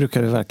 Ja, det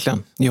brukar det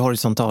verkligen. I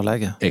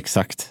horisontalläge.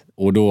 Exakt.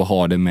 Och då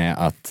har det med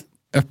att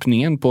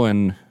öppningen på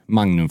en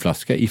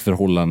magnumflaska i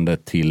förhållande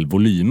till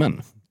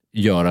volymen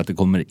gör att det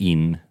kommer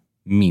in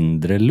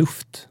mindre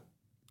luft.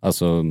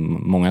 Alltså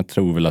många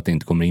tror väl att det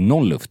inte kommer in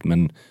någon luft,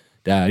 men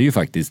det är ju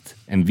faktiskt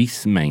en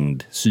viss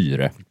mängd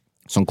syre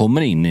som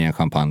kommer in i en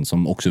champagne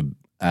som också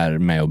är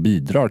med och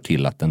bidrar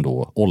till att den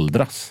då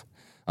åldras.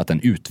 Att den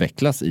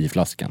utvecklas i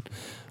flaskan.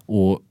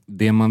 Och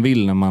det man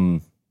vill när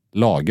man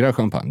lagrar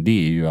champagne,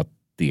 det är ju att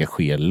det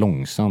sker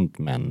långsamt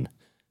men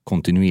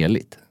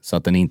kontinuerligt. Så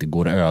att den inte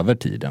går över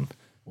tiden.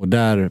 Och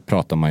där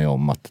pratar man ju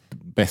om att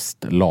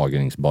bäst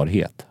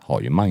lagringsbarhet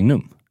har ju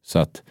Magnum. Så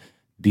att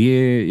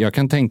jag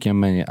kan tänka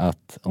mig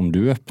att om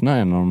du öppnar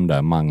en av de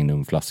där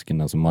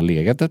Magnumflaskorna som har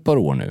legat ett par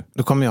år nu.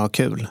 Då kommer jag ha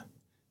kul.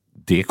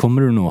 Det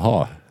kommer du nog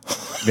ha.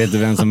 Vet du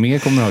vem som mer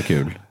kommer ha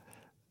kul?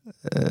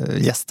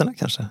 Gästerna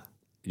kanske.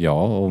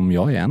 Ja, om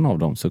jag är en av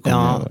dem så kommer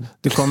jag...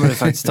 det kommer du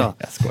faktiskt ha.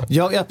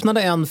 Jag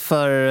öppnade en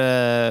för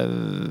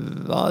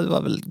det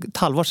var väl ett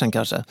halvår sedan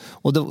kanske.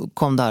 Och då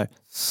kom det här.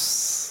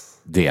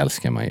 Det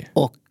älskar man ju.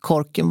 Och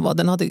korken var,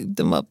 den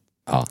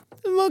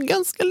var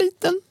ganska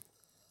liten.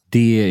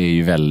 Det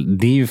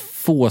är ju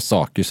få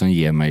saker som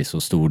ger mig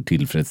så stor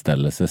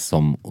tillfredsställelse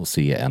som att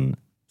se en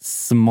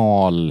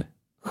smal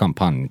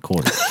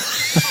champagnekork.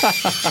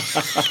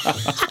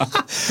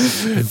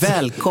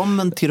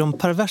 Välkommen till de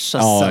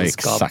perversa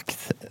sällskap.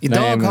 Exakt.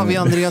 Idag har vi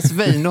Andreas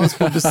Weinås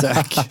på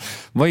besök.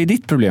 Vad är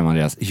ditt problem,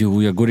 Andreas?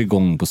 Jo, jag går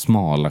igång på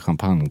smala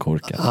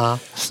champagnekorkar.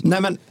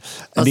 Nej, men,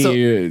 alltså...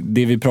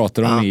 det vi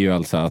pratar om är ju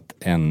alltså att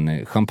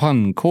en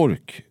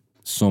champagnekork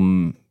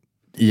som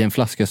i en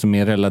flaska som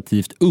är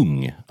relativt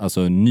ung,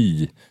 alltså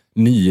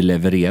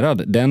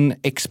nylevererad, den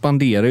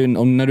expanderar ju,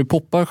 om när du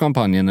poppar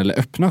champagnen eller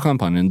öppnar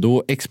champagnen,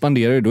 då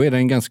expanderar ju, då är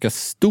den ganska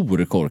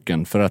stor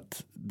korken, för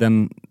att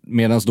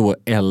medans då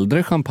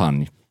äldre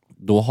champagne,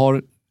 då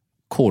har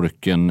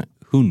korken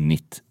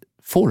hunnit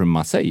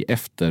forma sig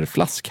efter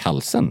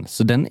flaskhalsen,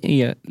 så den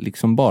är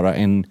liksom bara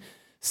 1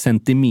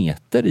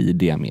 centimeter i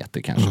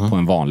diameter kanske på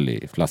en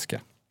vanlig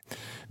flaska.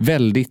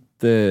 Väldigt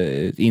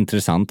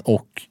intressant,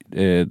 och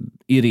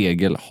i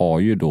regel har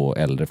ju då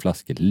äldre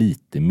flaskor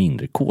lite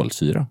mindre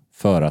kolsyra,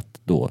 för att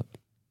då,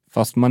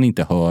 fast man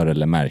inte hör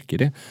eller märker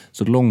det,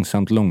 så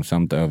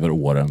långsamt över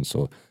åren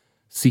så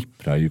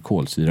sipprar ju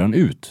kolsyran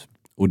ut.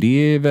 Och det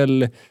är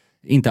väl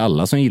inte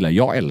alla som gillar.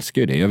 Jag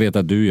älskar ju det. Jag vet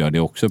att du gör det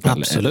också,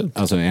 Pelle. Absolut.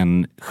 Alltså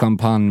en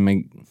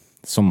champagne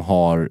som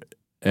har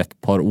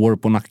ett par år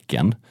på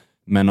nacken,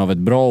 men av ett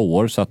bra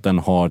år så att den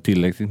har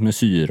tillräckligt med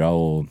syra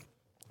och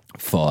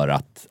för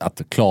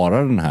att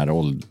klara den här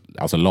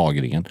alltså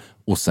lagringen,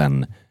 och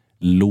sen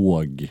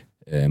låg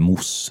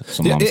mousse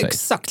som man säger.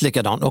 Exakt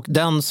likadan. Och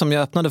den som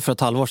jag öppnade för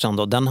ett halvår sedan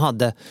då, den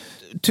hade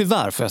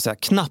tyvärr, får jag säga,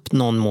 knappt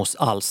någon mousse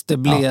alls. Det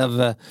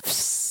blev...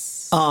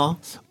 Ja,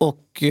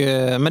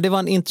 men det var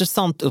en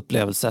intressant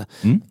upplevelse.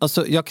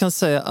 Alltså jag kan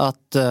säga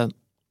att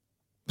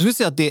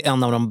det är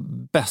en av de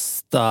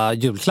bästa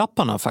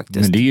julklapparna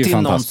faktiskt. Till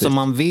någon som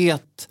man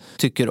vet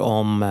tycker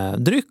om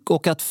dryck,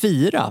 och att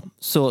fira,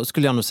 så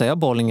skulle jag nog säga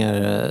Bollinger,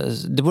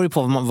 det beror ju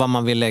på vad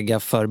man vill lägga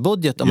för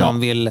budget. Om man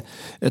vill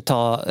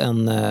ta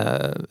en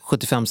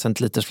 75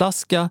 centiliters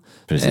flaska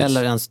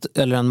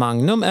eller en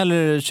Magnum,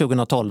 eller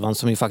 2012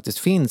 som ju faktiskt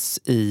finns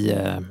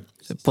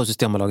på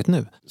Systembolaget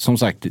nu. Som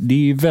sagt, det är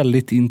ju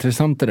väldigt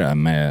intressant det där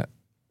med,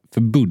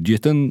 för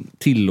budgeten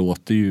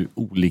tillåter ju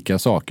olika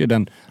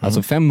saker.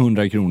 Alltså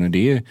 500 kronor,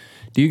 det är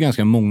ju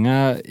ganska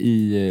många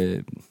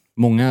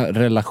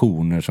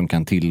relationer som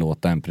kan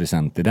tillåta en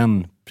present i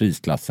den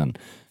prisklassen.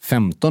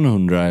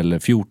 1500 eller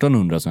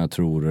 1400 som jag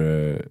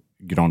tror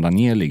Grand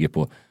Danier ligger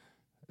på,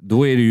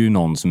 då är det ju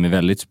någon som är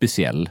väldigt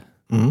speciell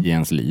i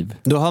ens liv.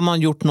 Då har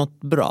man gjort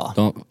något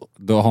bra.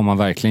 Då har man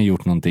verkligen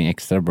gjort någonting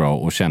extra bra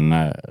och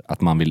känner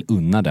att man vill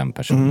unna den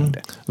personen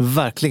det.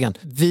 Verkligen.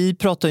 Vi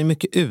pratar ju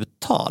mycket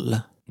uttal.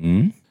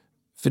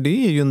 För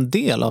det är ju en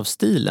del av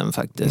stilen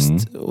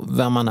faktiskt.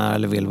 Vem man är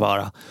eller vill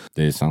vara.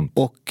 Det är sant.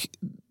 Och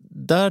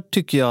där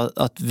tycker jag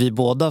att vi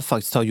båda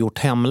faktiskt har gjort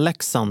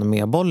hemläxan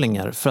med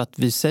Bollinger. För att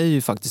vi säger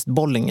ju faktiskt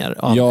Bollinger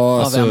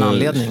av en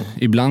anledning.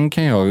 Ibland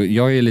kan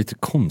jag är lite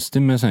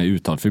konstig med sådana här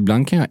uttal. För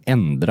ibland kan jag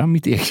ändra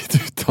mitt eget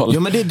uttal.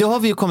 Jo, men det har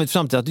vi ju kommit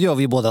fram till att det gör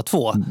vi båda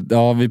två.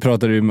 Ja, vi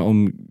pratade ju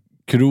om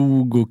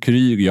krog och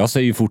kryg. Jag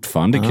säger ju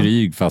fortfarande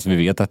kryg, fast vi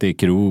vet att det är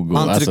krog. Och,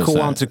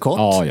 Entrecote.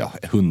 Ja,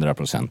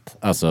 100%.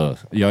 Alltså,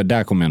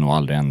 där kommer jag nog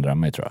aldrig ändra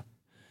mig, tror jag.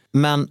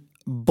 Men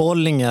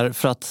Bollinger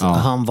för att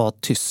han var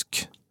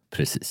tysk.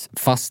 Precis.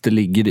 Fast det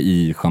ligger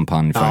i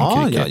Champagne,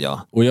 Frankrike.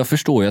 Ja. Och jag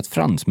förstår ju att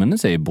fransmännen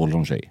säger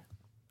Boulanger.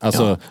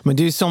 Alltså, men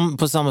det är ju som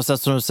på samma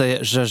sätt som de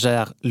säger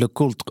Jager Le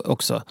Coultre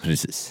också.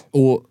 Precis.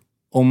 Och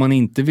om man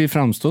inte vill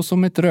framstå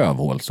som ett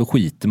rövhål så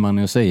skiter man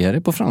i att säga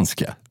det på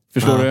franska.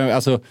 Förstår du?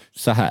 Alltså,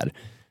 så här.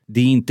 Det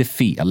är inte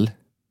fel,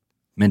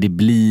 men det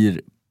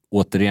blir,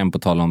 återigen på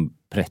tal om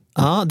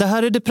Ja, det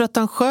här är det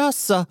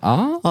pretentiösa. Jag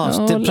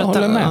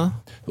håller med.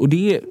 Och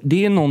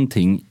det är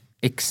någonting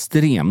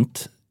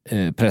extremt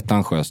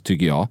pretentiöst,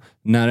 tycker jag.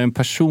 När en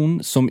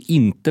person som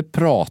inte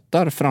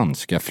pratar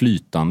franska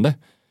flytande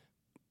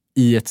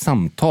i ett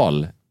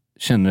samtal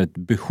känner ett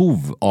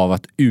behov av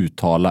att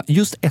uttala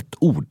just ett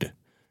ord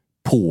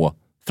på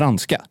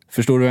franska.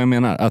 Förstår du vad jag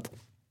menar? Att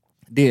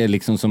det är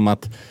liksom som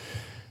att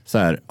så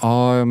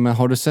här, men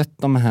har du sett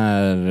de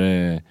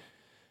här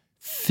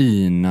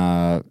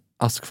fina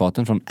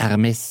askfaten från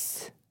Hermès?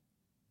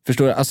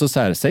 Förstår du? Alltså så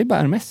här, säg bara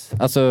Hermès.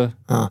 Alltså,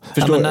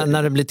 förstår men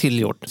när det blir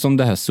tillgjort. Som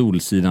det här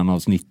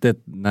Solsidan-avsnittet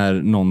när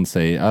någon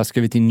säger,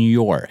 ska vi till New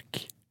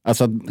York?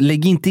 Alltså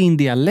lägg inte in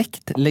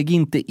dialekt, lägg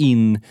inte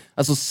in,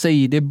 alltså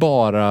säg det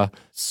bara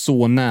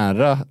så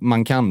nära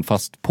man kan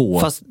fast på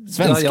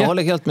svenska. Ja, jag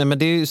håller helt med, men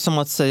det är ju som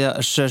att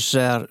säga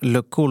cher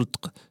le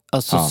culte,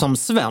 alltså som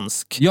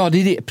svensk. Ja,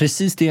 det är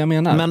precis det jag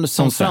menar. Men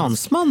som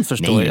fransman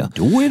förstår jag.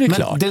 Då är det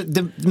klart.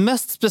 Det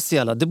mest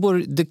speciella,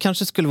 det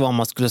kanske skulle vara om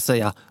man skulle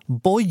säga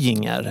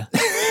bojinger.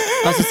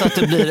 Alltså så att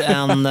det blir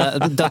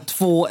där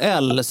 2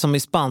 L som i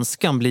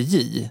spanskan blir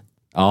J.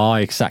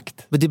 Ja,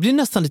 exakt. Men det blir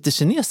nästan lite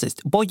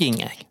kinesiskt.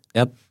 Bojinger.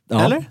 Ja,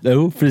 eller?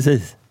 Jo,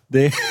 precis.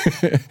 Det är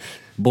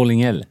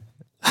Bollingel.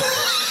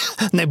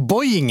 Nej,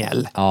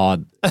 Boingel. Ja,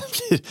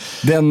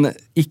 den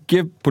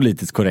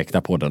icke-politiskt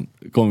korrekta podden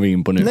kommer vi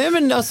in på nu. Nej,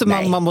 men alltså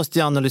man måste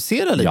ju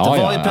analysera lite. Ja,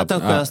 vad är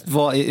pretentiöst,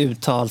 vad är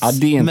uttalsmöjligheter?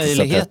 Det är inte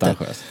så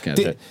pretentiöst,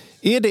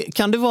 kanske.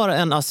 Kan det vara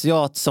en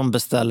asiat som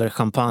beställer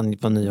champagne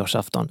på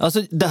nyårsafton?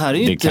 Alltså, det här är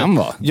ju det inte... kan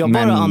vara. Jag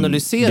bara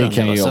analyserar det.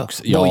 Kan ju alltså.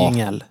 också.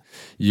 Boingel.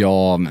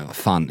 Ja, men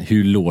fan,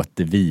 hur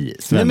låter vi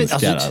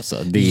svenskar? Alltså,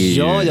 det är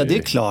ja, det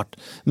är klart.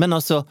 Men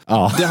alltså,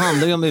 det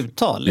handlar ju om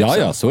uttal. Liksom.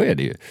 Ja, så är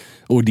det ju.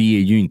 Och det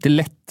är ju inte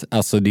lätt.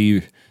 Alltså,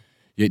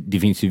 det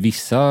finns ju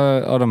vissa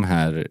av de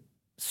här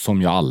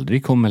som jag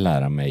aldrig kommer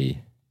lära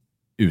mig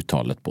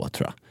uttalet på,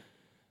 tror jag.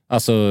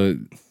 Alltså,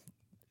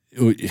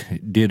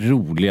 det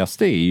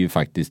roligaste är ju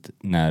faktiskt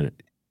när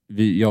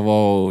jag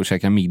var och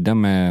käkade middag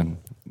med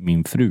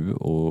min fru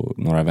och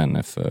några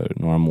vänner för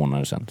några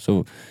månader sedan.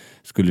 Så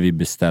skulle vi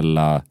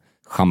beställa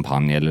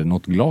champagne eller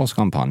något glas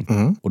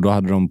champagne. Och då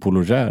hade de Paul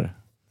Roger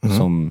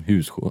som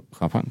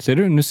huschampagne. Ser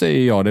du, nu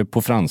säger jag det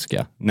på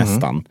franska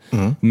nästan.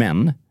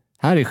 Men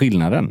här är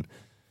skillnaden.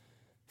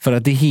 För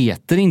att det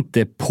heter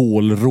inte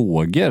Paul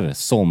Roger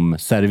som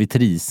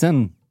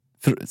servitrisen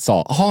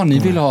sa. Ni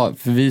vill ha,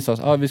 för vi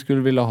sa, vi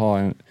skulle vilja ha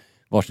en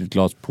varsitt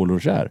glas Paul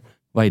Roger.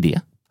 Vad är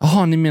det?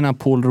 Ni menar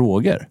Paul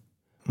Roger?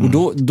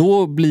 Och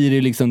då blir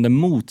det liksom den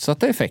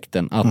motsatta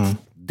effekten att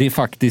det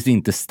faktiskt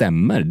inte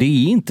stämmer. Det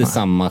är inte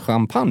samma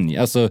champagne.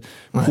 Alltså,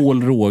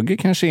 Paul Roger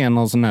kanske är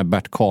någon sån här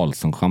Bert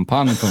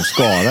Karlsson-champagne från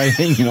Skara. Jag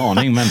har ingen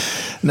aning. Men...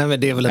 Nej, men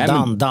det är väl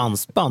ett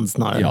dansband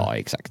snarare. Ja,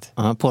 exakt.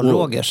 Paul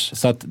Rogers.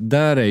 Så att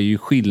där är ju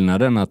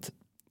skillnaden att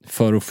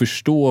för att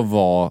förstå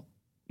vad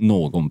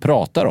någon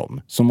pratar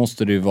om så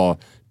måste det ju vara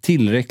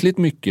tillräckligt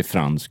mycket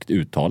franskt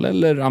uttal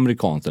eller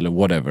amerikanskt eller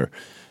whatever.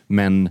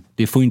 Men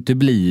det får inte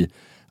bli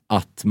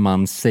att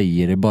man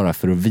säger det bara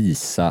för att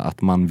visa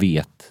att man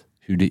vet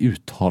hur det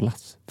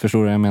uttalas. Förstår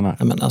du vad jag menar?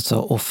 Ja, men alltså,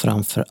 och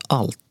framför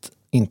allt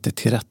inte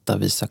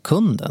tillrättavisa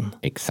kunden.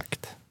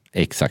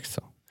 Exakt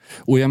så.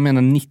 Och jag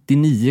menar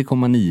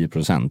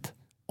 99,9%.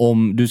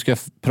 Om du ska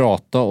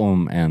prata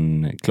om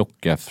en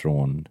klocka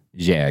från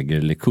Jäger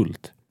eller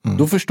Kult,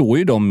 då förstår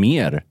ju de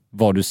mer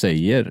vad du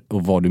säger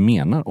och vad du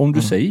menar. Om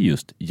du säger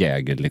just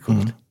Jäger eller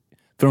Kult.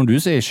 För om du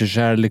säger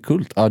Cher eller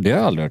Kult, det har jag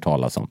aldrig hört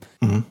talas om.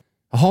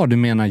 Jaha, du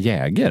menar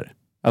Jäger?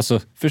 Alltså,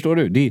 förstår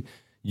du? Det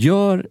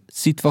gör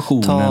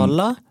situationen...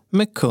 Tala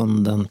med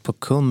kunden på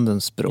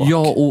kundens språk.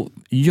 Ja, och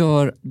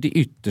gör det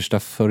yttersta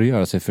för att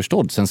göra sig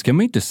förstådd. Sen ska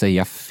man ju inte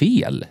säga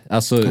fel.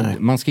 Alltså,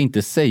 man ska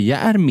inte säga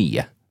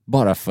armé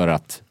bara för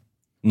att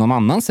någon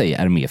annan säger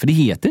armé. För det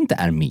heter inte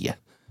armé.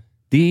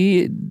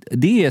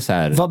 Det är så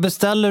här... Vad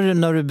beställer du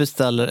när du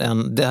beställer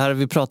en... Det här har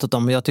vi pratat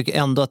om, men jag tycker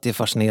ändå att det är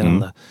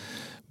fascinerande.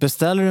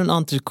 Beställer du en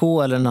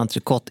entrecote eller en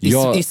entrecote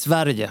i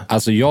Sverige?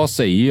 Alltså jag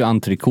säger ju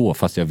entrecote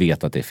fast jag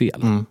vet att det är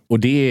fel. Och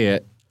det är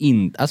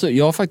alltså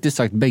jag har faktiskt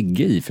sagt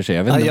bägge i för sig.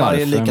 Jag vet inte varför.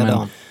 Jag är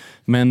likadan.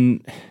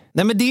 Men...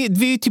 Nej, men vi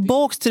är ju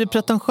tillbaks till det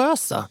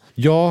pretentiösa.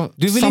 Ja,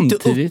 du vill inte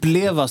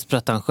upplevas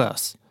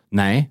pretentiös.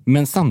 Nej,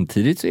 men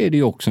samtidigt så är det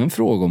ju också en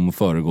fråga om att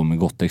föregå med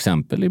gott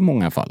exempel i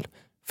många fall.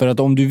 För att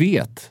om du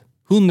vet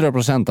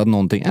 100% att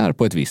någonting är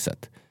på ett visst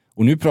sätt.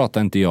 Och nu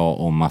pratar inte jag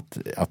om att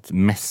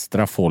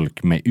mästra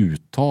folk med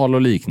uttal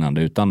och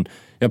liknande, utan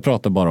jag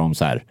pratar bara om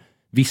så här,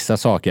 vissa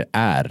saker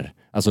är,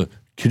 alltså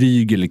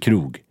kryg eller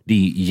krog, det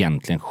är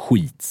egentligen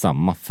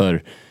skitsamma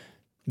för...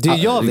 Det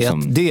jag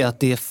vet, det är att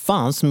det är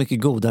fan så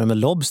mycket godare med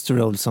lobster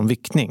roll som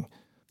vickning.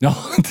 Ja,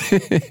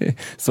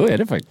 så är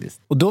det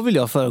faktiskt. Och då vill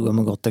jag föregå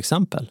med gott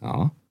exempel.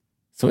 Ja,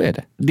 så är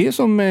det. Det är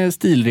som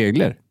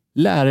stilregler.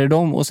 Lär er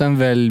dem och sen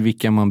välj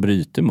vilka man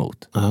bryter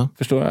mot.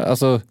 Förstår du?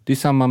 Alltså, det är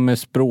samma med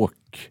språk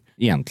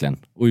egentligen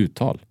och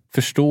uttal.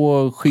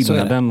 Förstå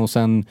skillnaden och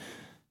sen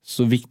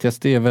så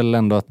viktigast är väl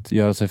ändå att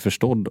göra sig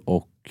förstådd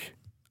och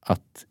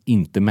att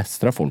inte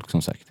mästra folk,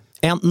 som sagt.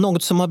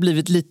 Något som har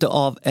blivit lite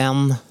av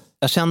en...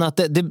 Jag känner att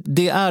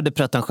det är det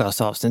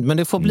pretentiösa avsnitt, men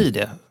det får bli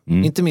det.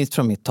 Inte minst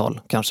från mitt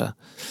håll, kanske.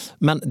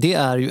 Men det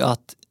är ju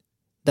att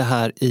det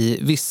här i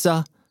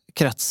vissa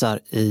kretsar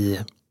i,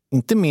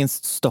 inte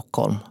minst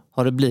Stockholm,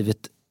 har det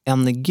blivit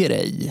en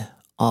grej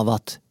av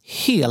att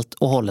helt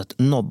och hållet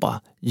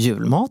nobba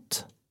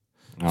julmat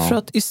för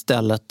att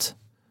istället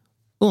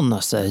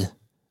unna sig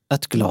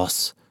ett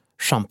glas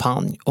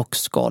champagne och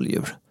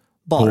skaldjur.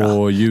 Bara.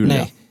 På jul.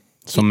 Nej.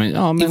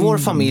 I vår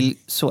familj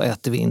så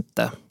äter vi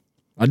inte.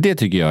 Ja, det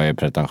tycker jag är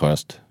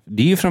pretentiöst.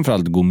 Det är ju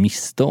framförallt att gå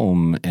miste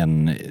om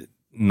en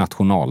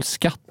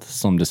nationalskatt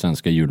som det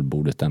svenska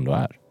julbordet ändå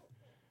är.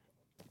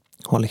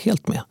 Håller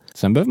helt med.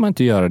 Sen behöver man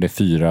inte göra det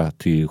 4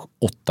 till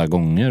 8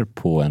 gånger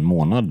på en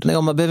månad.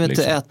 Nej, man behöver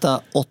inte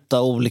äta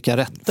 8 olika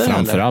rätter.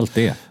 Framförallt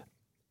det.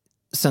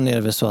 Sen är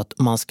det väl så att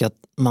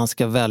man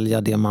ska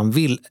välja det man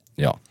vill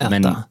äta.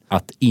 Men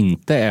att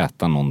inte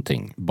äta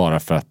någonting bara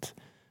för att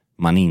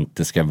man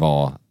inte ska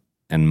vara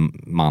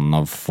en man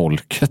av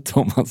folket,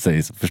 om man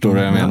säger så. Förstår du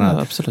vad jag menar?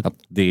 Ja, absolut.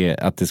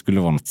 Att det skulle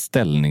vara något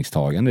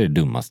ställningstagande är det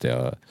dummaste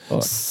jag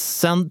hört.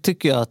 Sen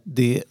tycker jag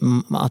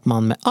att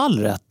man med all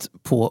rätt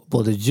på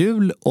både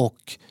jul och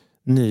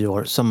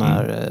nyår som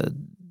är...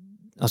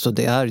 Alltså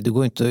det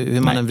går inte,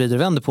 hur man än vrider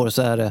och vänder på det,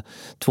 så är det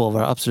 2 av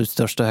våra absolut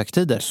största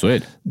högtider. Så är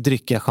det.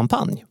 Dricka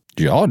champagne.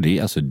 Ja,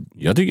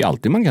 jag tycker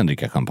alltid man kan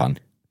dricka champagne.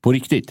 På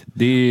riktigt.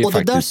 Det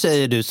där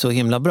säger du så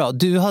himla bra.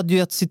 Du hade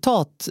ju ett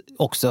citat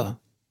också.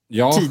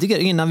 Ja.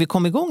 Tidigare, innan vi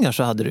kom igång här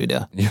så hade du ju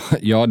det.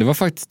 Ja, det var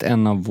faktiskt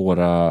en av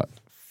våra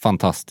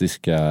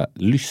fantastiska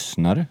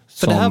lyssnare.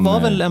 För det här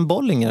var väl en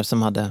bollinger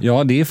som hade...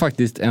 Ja, det är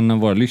faktiskt en av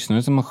våra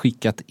lyssnare som har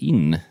skickat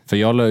in. För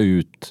jag la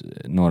ut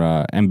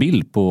en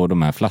bild på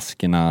de här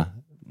flaskorna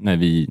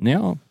när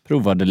jag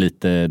provade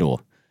lite då.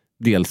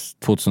 Dels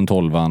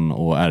 2012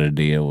 och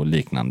RD och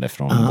liknande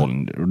från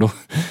Bollinger. Och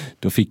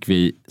då fick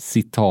vi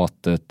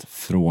citatet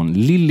från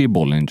Lily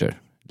Bollinger,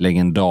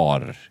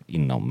 legendar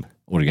inom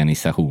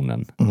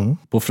organisationen.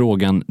 På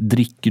frågan,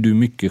 dricker du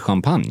mycket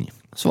champagne?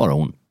 Svarar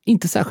hon,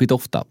 inte särskilt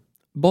ofta.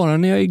 Bara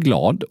när jag är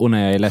glad och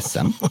när jag är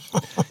ledsen.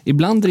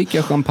 Ibland dricker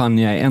jag champagne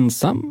när jag är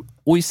ensam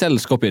och i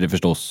sällskap är det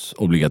förstås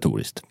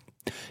obligatoriskt.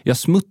 Jag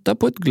smuttar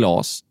på ett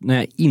glas när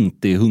jag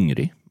inte är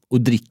hungrig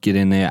och dricker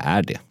det när jag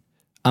är det.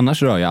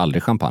 Annars rör jag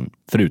aldrig champagne,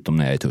 förutom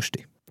när jag är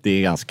törstig. Det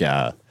är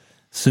ganska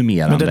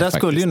summerande. Men det där faktiskt.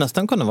 skulle ju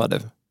nästan kunna vara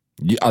det.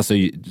 Alltså,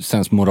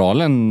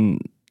 sensmoralen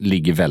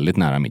ligger väldigt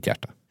nära mitt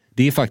hjärta.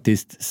 Det är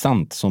faktiskt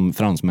sant som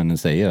fransmännen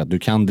säger, att du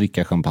kan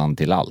dricka champagne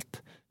till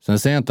allt. Sen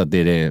säger jag inte att det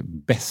är det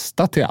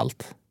bästa till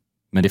allt.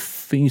 Men det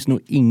finns nog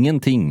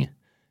ingenting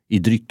i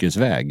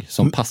dryckesväg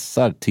som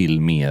passar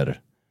till mer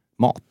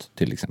mat,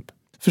 till exempel.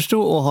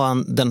 Förstå att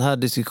ha den här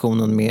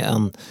diskussionen med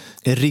en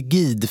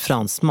rigid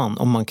fransman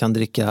om man kan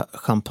dricka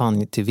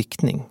champagne till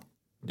viktning.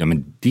 Ja,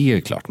 men det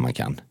är klart man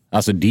kan.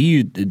 Alltså,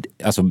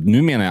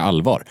 nu menar jag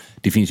allvar.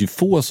 Det finns ju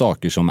få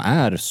saker som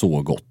är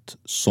så gott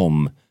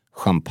som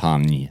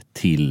champagne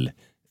till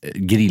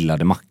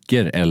grillade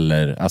mackor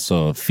eller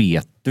alltså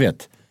fet, du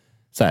vet.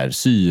 Så här,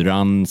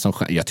 syran som...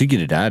 Jag tycker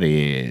det där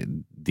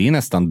det är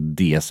nästan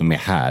det som är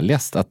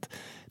härligast. Att,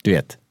 du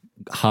vet,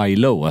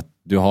 high-low, att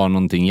du har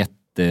någonting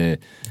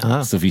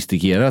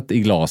sofistikerat i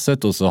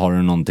glaset och så har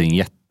du någonting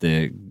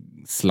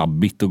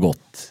jätteslabbigt och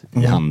gott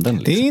i handen.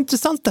 Liksom. Det är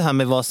intressant det här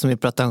med vad som är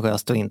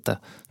pretentiöst och inte.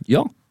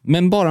 Ja,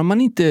 men bara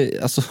man inte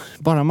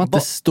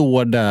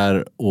står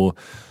där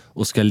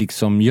och ska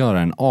liksom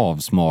göra en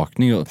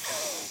avsmakning och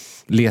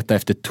leta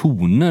efter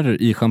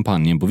toner i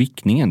champagnen på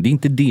vickningen. Det är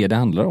inte det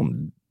handlar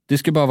om. Det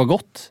ska bara vara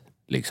gott,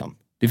 liksom.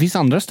 Det finns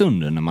andra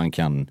stunder när man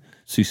kan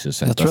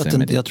sysselsätta sig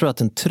med det. Jag tror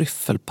att en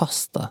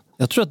tryffelpasta,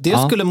 jag tror att det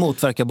skulle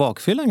motverka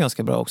bakfyllan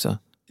ganska bra också.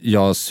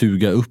 Ja,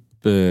 suga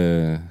upp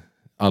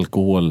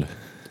alkohol.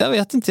 Jag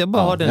vet inte, jag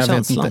bara har den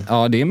känslan.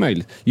 Ja, det är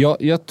möjligt.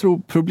 Jag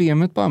tror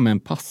problemet bara med en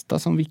pasta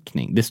som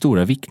vickning, det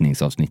stora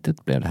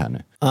vickningsavsnittet blev det här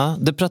nu. Ja,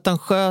 det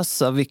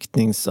pretentiösa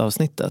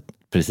vickningsavsnittet.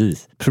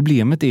 Precis.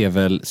 Problemet är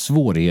väl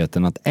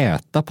svårigheten att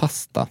äta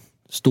pasta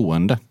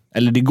stående.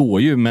 Eller det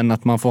går ju, men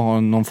att man får ha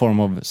någon form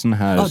av sån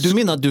här... Ja, du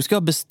menar att du ska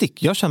ha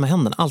bestick? Jag kör med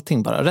händerna,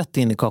 allting bara, rätt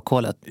in i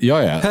kakhålet.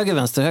 Ja. Höger,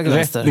 vänster.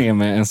 Rätt ner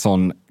med en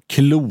sån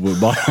klo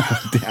bara.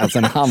 Alltså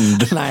en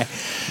hand. Nej.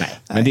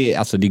 Men det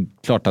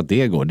är klart att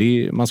det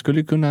går. Man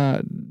skulle kunna...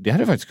 Det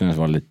hade faktiskt kunnat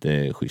vara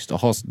lite schysst.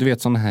 Att ha, du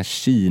vet, sån här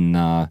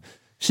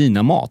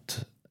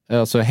Kina-mat.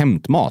 Alltså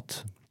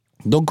hämtmat.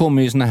 De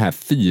kommer ju såna här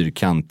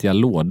fyrkantiga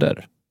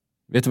lådor.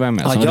 Vet du vad jag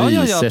menar?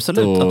 Ja,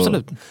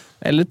 absolut.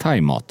 Eller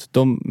thaimat.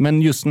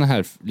 Men just den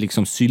här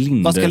liksom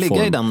cylinderform. Vad ska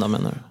ligga i den då,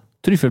 menar du?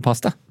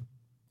 Tryffelpasta.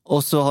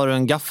 Och så har du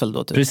en gaffel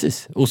då typ.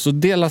 Precis. Och så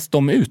delas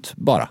de ut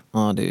bara.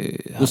 Ja, det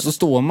är och så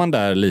står man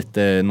där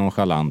lite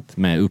nonchalant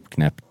med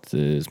uppknäppt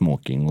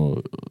smoking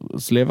och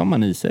slevar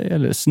man i sig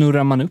eller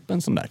snurrar man upp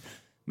en sån där.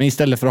 Men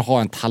istället för att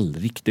ha en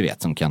tallrik, du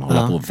vet, som kan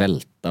hålla på och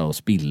välta och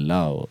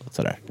spilla och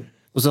sådär.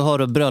 Och så har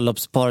du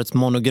bröllopsparets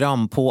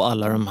monogram på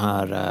alla de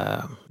här...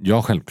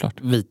 ja,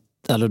 självklart.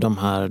 Eller de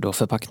här då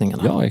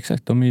förpackningarna. Ja,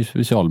 exakt. De är ju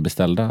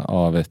specialbeställda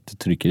av ett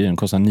tryckeri. De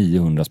kostar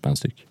 900 spänn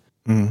styck.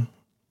 Mm.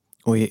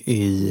 Och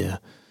i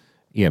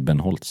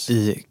Ebenholts.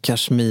 I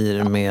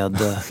kashmir med...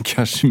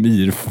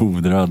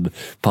 Kashmirfodrad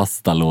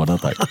pastalåda,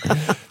 tack.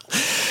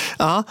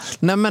 Ja,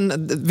 nej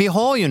men vi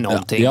har ju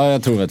någonting. Ja,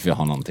 jag tror att vi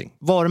har någonting.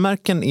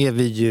 Varumärken är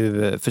vi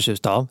ju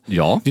förtjusta av.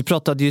 Ja. Vi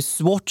pratade ju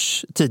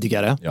Swatch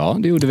tidigare. Ja,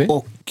 det gjorde vi.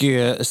 Och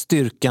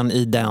styrkan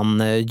i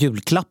den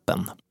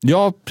julklappen.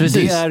 Ja,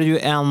 precis. Det är ju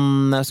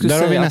en...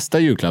 Där har vi nästa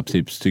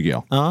julklappstips, tycker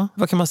jag. Ja,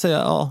 vad kan man säga?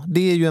 Ja,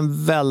 det är ju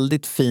en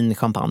väldigt fin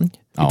champagne.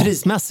 Ja.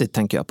 Prismässigt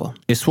tänker jag på.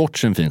 Är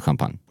Swatch en fin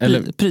champagne?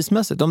 Eller?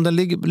 Prismässigt? Om den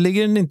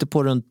ligger den inte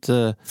på runt...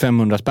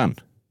 500 spänn?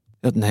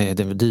 Ja, nej,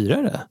 det är väl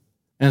dyrare.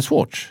 En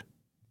Swatch?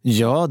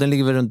 Ja, den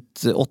ligger väl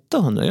runt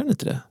 800, gör den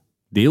inte det?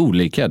 Det är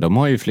olika, de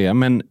har ju fler.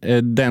 Men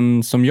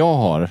den som jag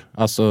har,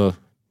 alltså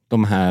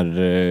de här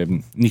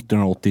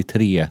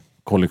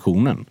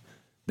 1983-kollektionen,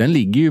 den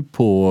ligger ju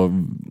på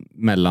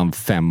mellan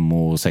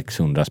 500 och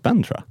 600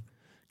 spänn, tror jag.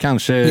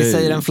 Kanske... Vi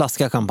säger en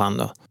flaska champagne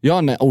då.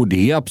 Ja, nej, och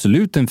det är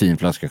absolut en fin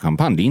flaska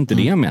champagne. Det är inte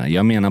det jag menar.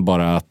 Jag menar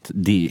bara att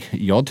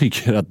jag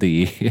tycker att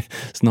det är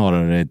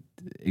snarare ett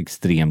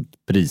extremt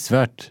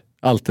prisvärt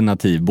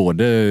alternativ,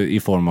 både i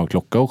form av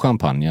klocka och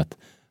champagne. Att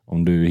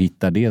om du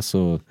hittar det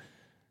så...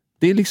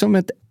 Det är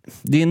liksom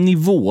det är en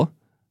nivå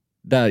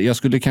där jag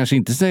skulle kanske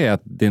inte säga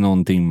att det är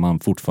någonting man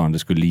fortfarande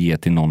skulle ge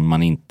till någon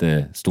man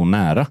inte står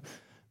nära.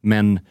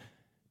 Men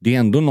det är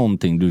ändå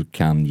någonting du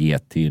kan ge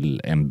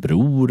till en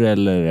bror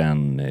eller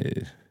en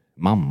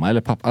mamma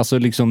eller pappa. Alltså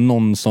liksom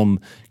någon som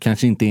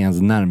kanske inte är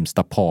ens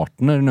närmsta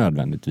partner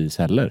nödvändigtvis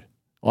heller.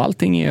 Och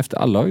allting är efter,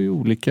 alla har ju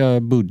olika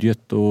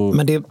budget och...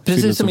 Men det är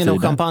precis som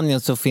inom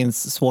champagnen så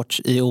finns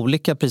Swatch i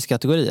olika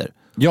priskategorier.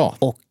 Ja.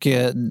 Och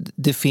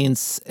det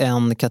finns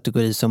en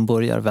kategori som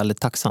börjar väldigt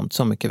tacksamt,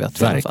 så mycket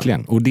vet jag.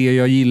 Verkligen. Och det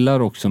jag gillar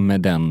också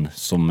med den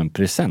som en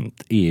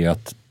present är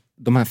att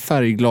de här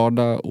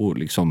färgglada och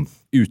liksom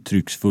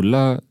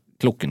uttrycksfulla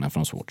klockorna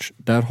från Swatch,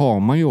 där har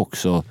man ju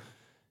också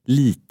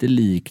lite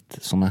likt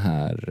såna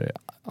här,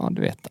 ja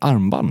du vet,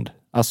 armband.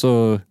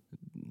 Alltså,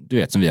 du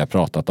vet som vi har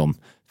pratat om.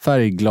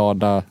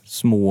 Färgglada,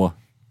 små,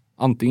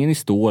 antingen i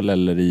stål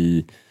eller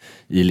i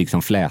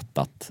liksom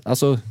flätat.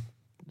 Alltså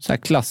så här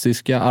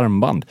klassiska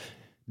armband.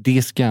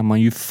 Det ska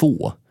man ju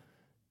få.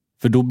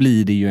 För då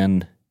blir det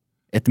ju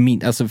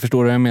alltså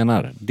förstår du vad jag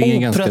menar? Det är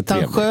ganska trevligt.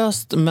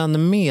 Opretentiöst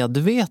men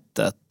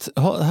medvetet.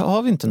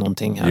 Har vi inte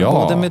någonting här? Ja.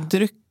 Både med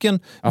drycken,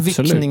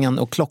 absolut. Vickningen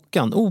och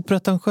klockan.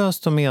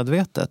 Opretentiöst och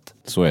medvetet.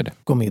 Så är det.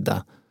 God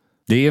middag.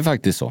 Det är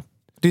faktiskt så.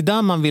 Det är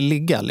där man vill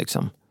ligga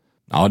liksom.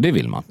 Ja, det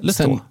vill man.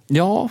 Sen,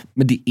 ja,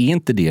 men det är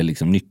inte det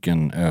liksom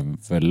nyckeln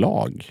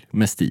överlag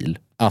med stil.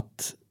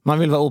 Att man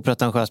vill vara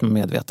opretentiös med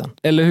medveten.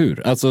 Eller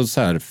hur? Alltså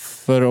så här,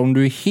 för om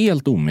du är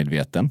helt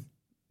omedveten,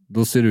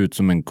 då ser du ut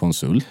som en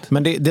konsult.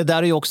 Men det där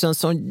är ju också en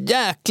sån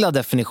jäkla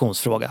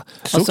definitionsfråga.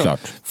 Såklart.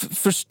 Alltså,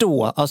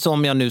 förstå, alltså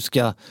om jag nu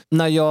ska,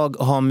 när jag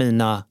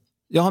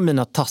har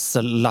mina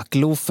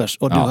tassellackloafers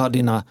och du har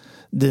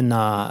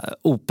dina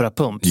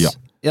operapumps. Ja.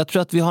 Jag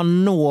tror att vi har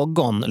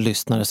någon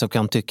lyssnare som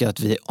kan tycka att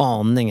vi är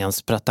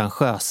aningens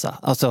pretentiösa.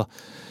 Alltså,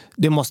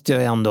 det måste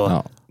jag ändå...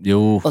 Ja.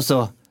 Jo.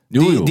 Alltså,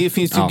 det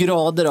finns ju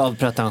grader av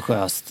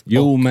pretentiöst.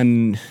 Jo,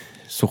 men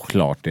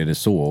såklart är det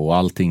så. Och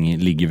allting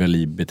ligger väl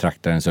i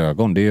betraktarens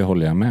ögon. Det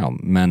håller jag med om.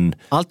 Men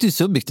allt är ju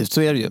subjektivt,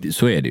 så är det ju.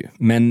 Så är det ju.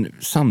 Men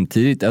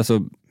samtidigt,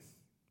 alltså,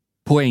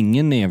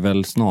 poängen är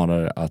väl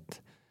snarare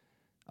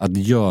att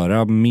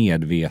göra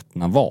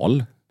medvetna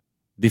val.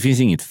 Det finns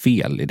inget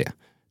fel i det.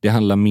 Det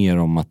handlar mer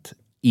om att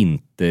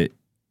inte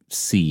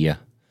se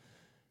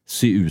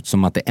ut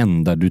som att det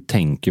enda du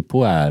tänker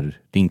på är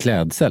din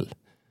klädsel.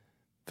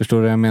 Förstår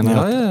du vad jag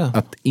menar? Ja.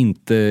 Att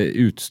inte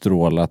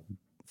utstråla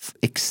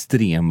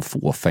extrem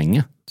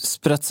fåfänga.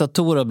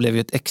 Sprezzatura blev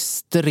ju ett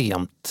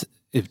extremt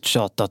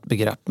uttjatat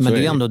begrepp. Men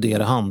det är ändå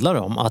det handlar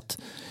om.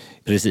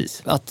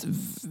 Precis. Att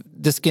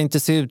det ska inte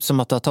se ut som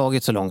att det har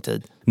tagit så lång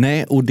tid.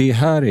 Nej, och det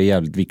här är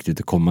jävligt viktigt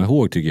att komma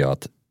ihåg tycker jag.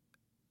 Att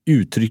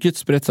uttrycket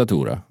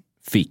sprezzatura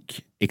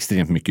fick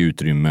extremt mycket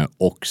utrymme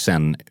och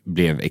sen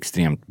blev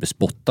extremt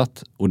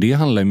bespottat. Och det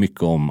handlar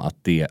mycket om att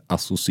det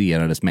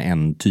associerades med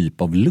en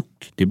typ av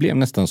look. Det blev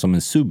nästan som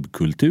en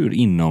subkultur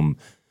inom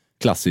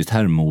klassiskt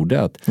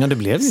herrmode. Ja, det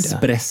blev ju det.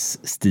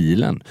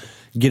 Spressstilen.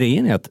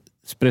 Grejen är att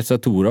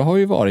sprezzatura har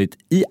ju varit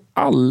i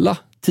alla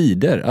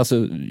tider,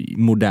 alltså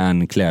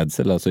modern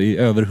klädsel, alltså i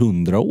över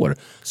 100 år,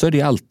 så har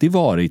det alltid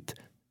varit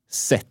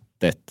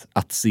sättet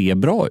att se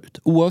bra ut.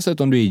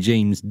 Oavsett om du är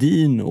James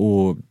Dean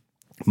och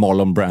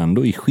Marlon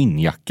Brando i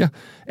skinnjacka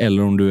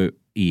eller om du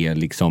är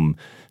liksom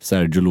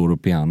Sergio Loro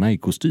Piana i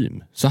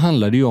kostym, så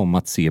handlar det ju om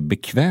att se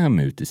bekväm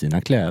ut i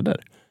sina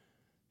kläder.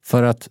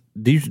 För att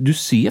du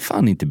ser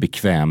fan inte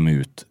bekväm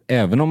ut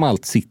även om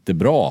allt sitter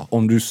bra,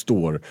 om du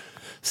står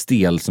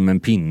stel som en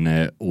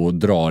pinne och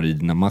drar i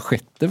dina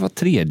manschetter var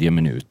 3:e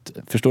minut.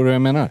 Förstår du vad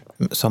jag menar?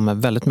 Som med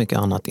väldigt mycket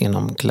annat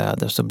inom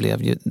kläder så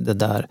blev ju det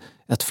där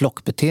ett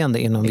flockbeteende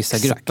inom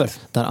vissa grupper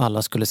där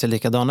alla skulle se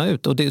likadana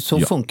ut. Och så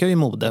funkar ju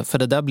mode, för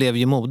det där blev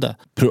ju mode.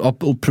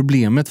 Och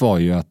problemet var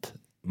ju att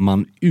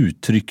man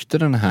uttryckte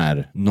den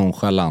här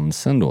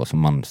nonchalansen då som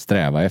man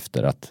strävar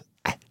efter, att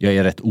jag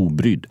är rätt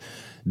obrydd.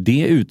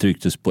 Det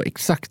uttrycktes på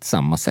exakt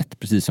samma sätt,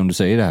 precis som du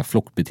säger, det här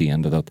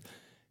flockbeteendet, att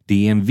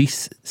det är en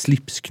viss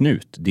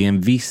slipsknut, det är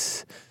en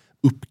viss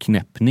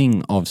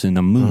uppknäppning av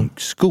sina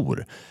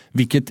munkskor.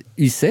 Vilket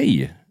i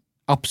sig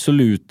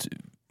absolut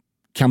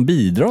kan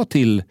bidra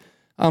till,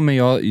 ja men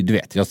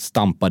jag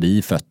stampade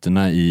i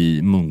fötterna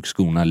i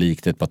munkskorna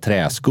likt ett par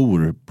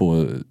träskor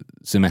på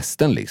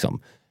semestern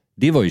liksom.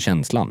 Det var ju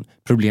känslan.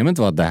 Problemet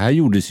var att det här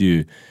gjordes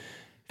ju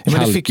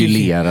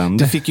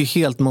kalkylerande. Det fick ju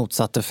helt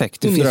motsatt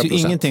effekt. Det 100%. finns ju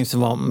ingenting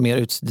som var mer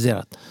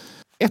utstuderat.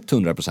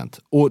 100%.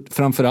 Och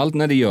framförallt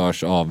när det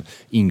görs av,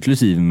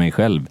 inklusive mig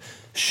själv,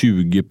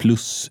 20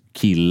 plus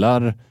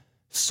killar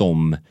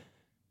som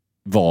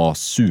var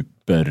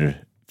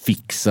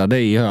superfixade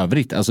i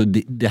övrigt. Alltså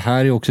det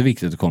här är också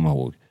viktigt att komma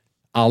ihåg.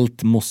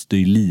 Allt måste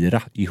ju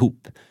lira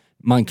ihop.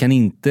 Man kan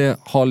inte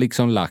ha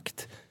liksom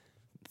lagt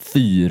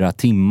 4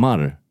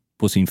 timmar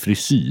på sin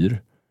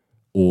frisyr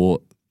och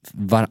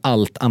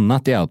allt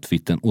annat i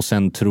outfiten och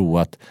sen tro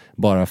att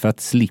bara för att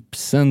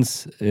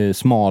slipsens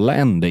smala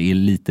ände är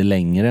lite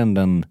längre än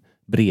den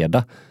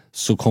breda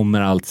så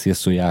kommer allt se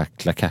så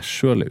jäkla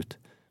casual ut.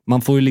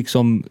 Man får ju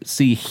liksom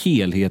se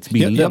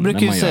helhetsbilden. Jag brukar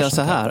ju säga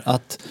så här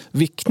att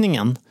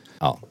vickningen,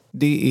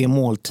 det är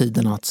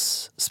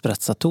måltidernas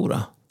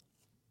sprezzatura.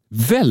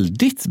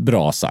 Väldigt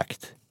bra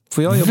sagt.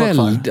 Får jag jobba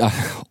kvar?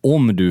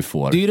 Om du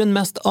får. Det är ju den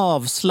mest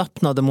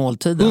avslappnade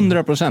måltiden.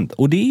 100%.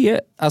 Och det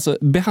är, alltså,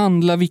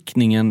 behandla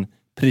vickningen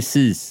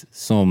precis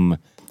som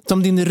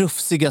din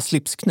rufsiga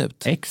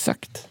slipsknut.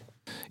 Exakt.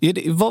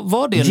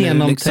 Var det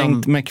genomtänkt nu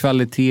liksom med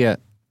kvalitet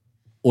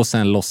och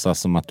sen låtsas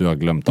som att du har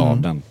glömt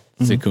av den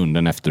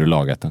sekunden efter du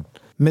lagat den.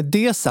 Med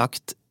det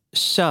sagt,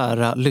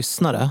 kära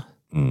lyssnare,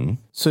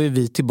 så är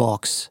vi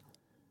tillbaks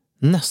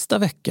nästa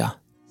vecka.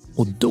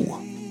 Och då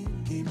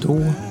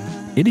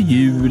är det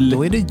jul.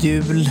 Då är det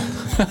jul.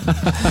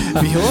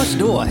 Vi hörs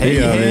då.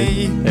 Hej,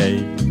 hej.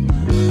 Hej.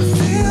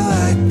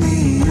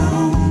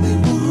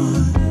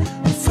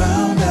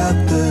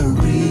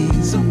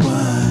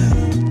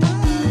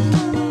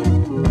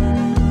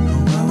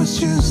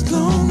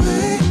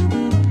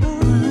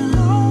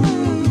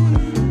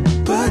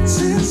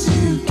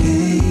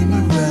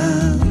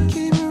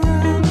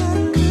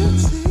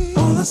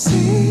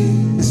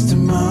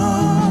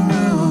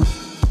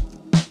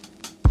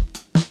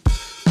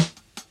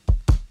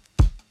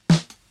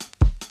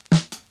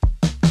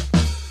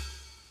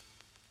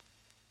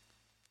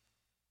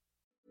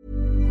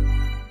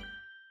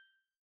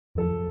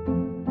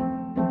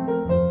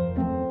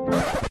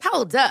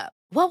 Hold up.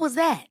 What was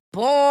that?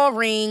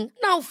 Boring.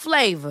 No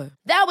flavor.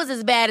 That was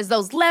as bad as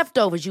those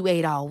leftovers you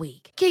ate all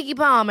week. Keke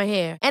Palmer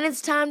here, and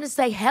it's time to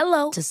say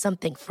hello to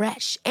something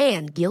fresh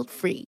and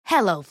guilt-free.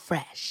 Hello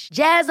Fresh.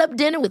 Jazz up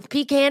dinner with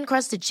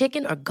pecan-crusted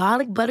chicken or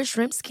garlic butter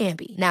shrimp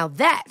scampi. Now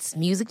that's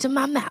music to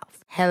my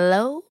mouth.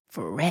 Hello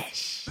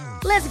Fresh.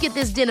 Let's get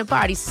this dinner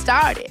party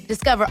started.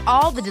 Discover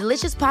all the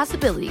delicious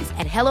possibilities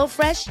at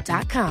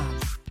hellofresh.com.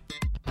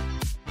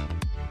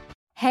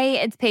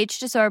 Hey, it's Paige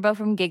DeSorbo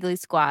from Giggly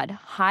Squad.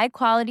 High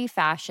quality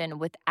fashion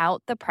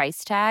without the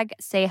price tag.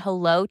 Say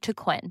hello to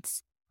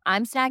Quince.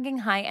 I'm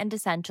snagging high-end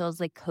essentials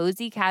like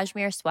cozy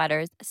cashmere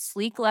sweaters,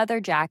 sleek leather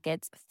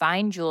jackets,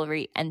 fine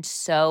jewelry, and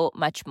so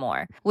much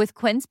more. With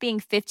Quince being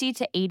 50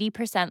 to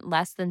 80%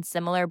 less than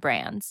similar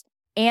brands.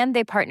 And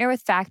they partner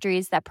with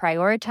factories that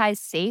prioritize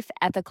safe,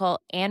 ethical,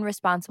 and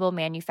responsible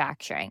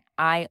manufacturing.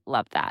 I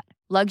love that.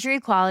 Luxury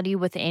quality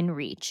within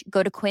reach.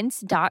 Go to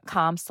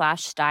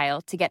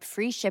quince.com/style to get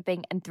free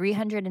shipping and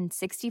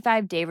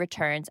 365-day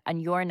returns on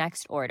your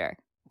next order.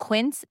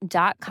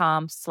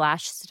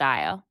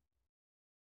 Quince.com/style.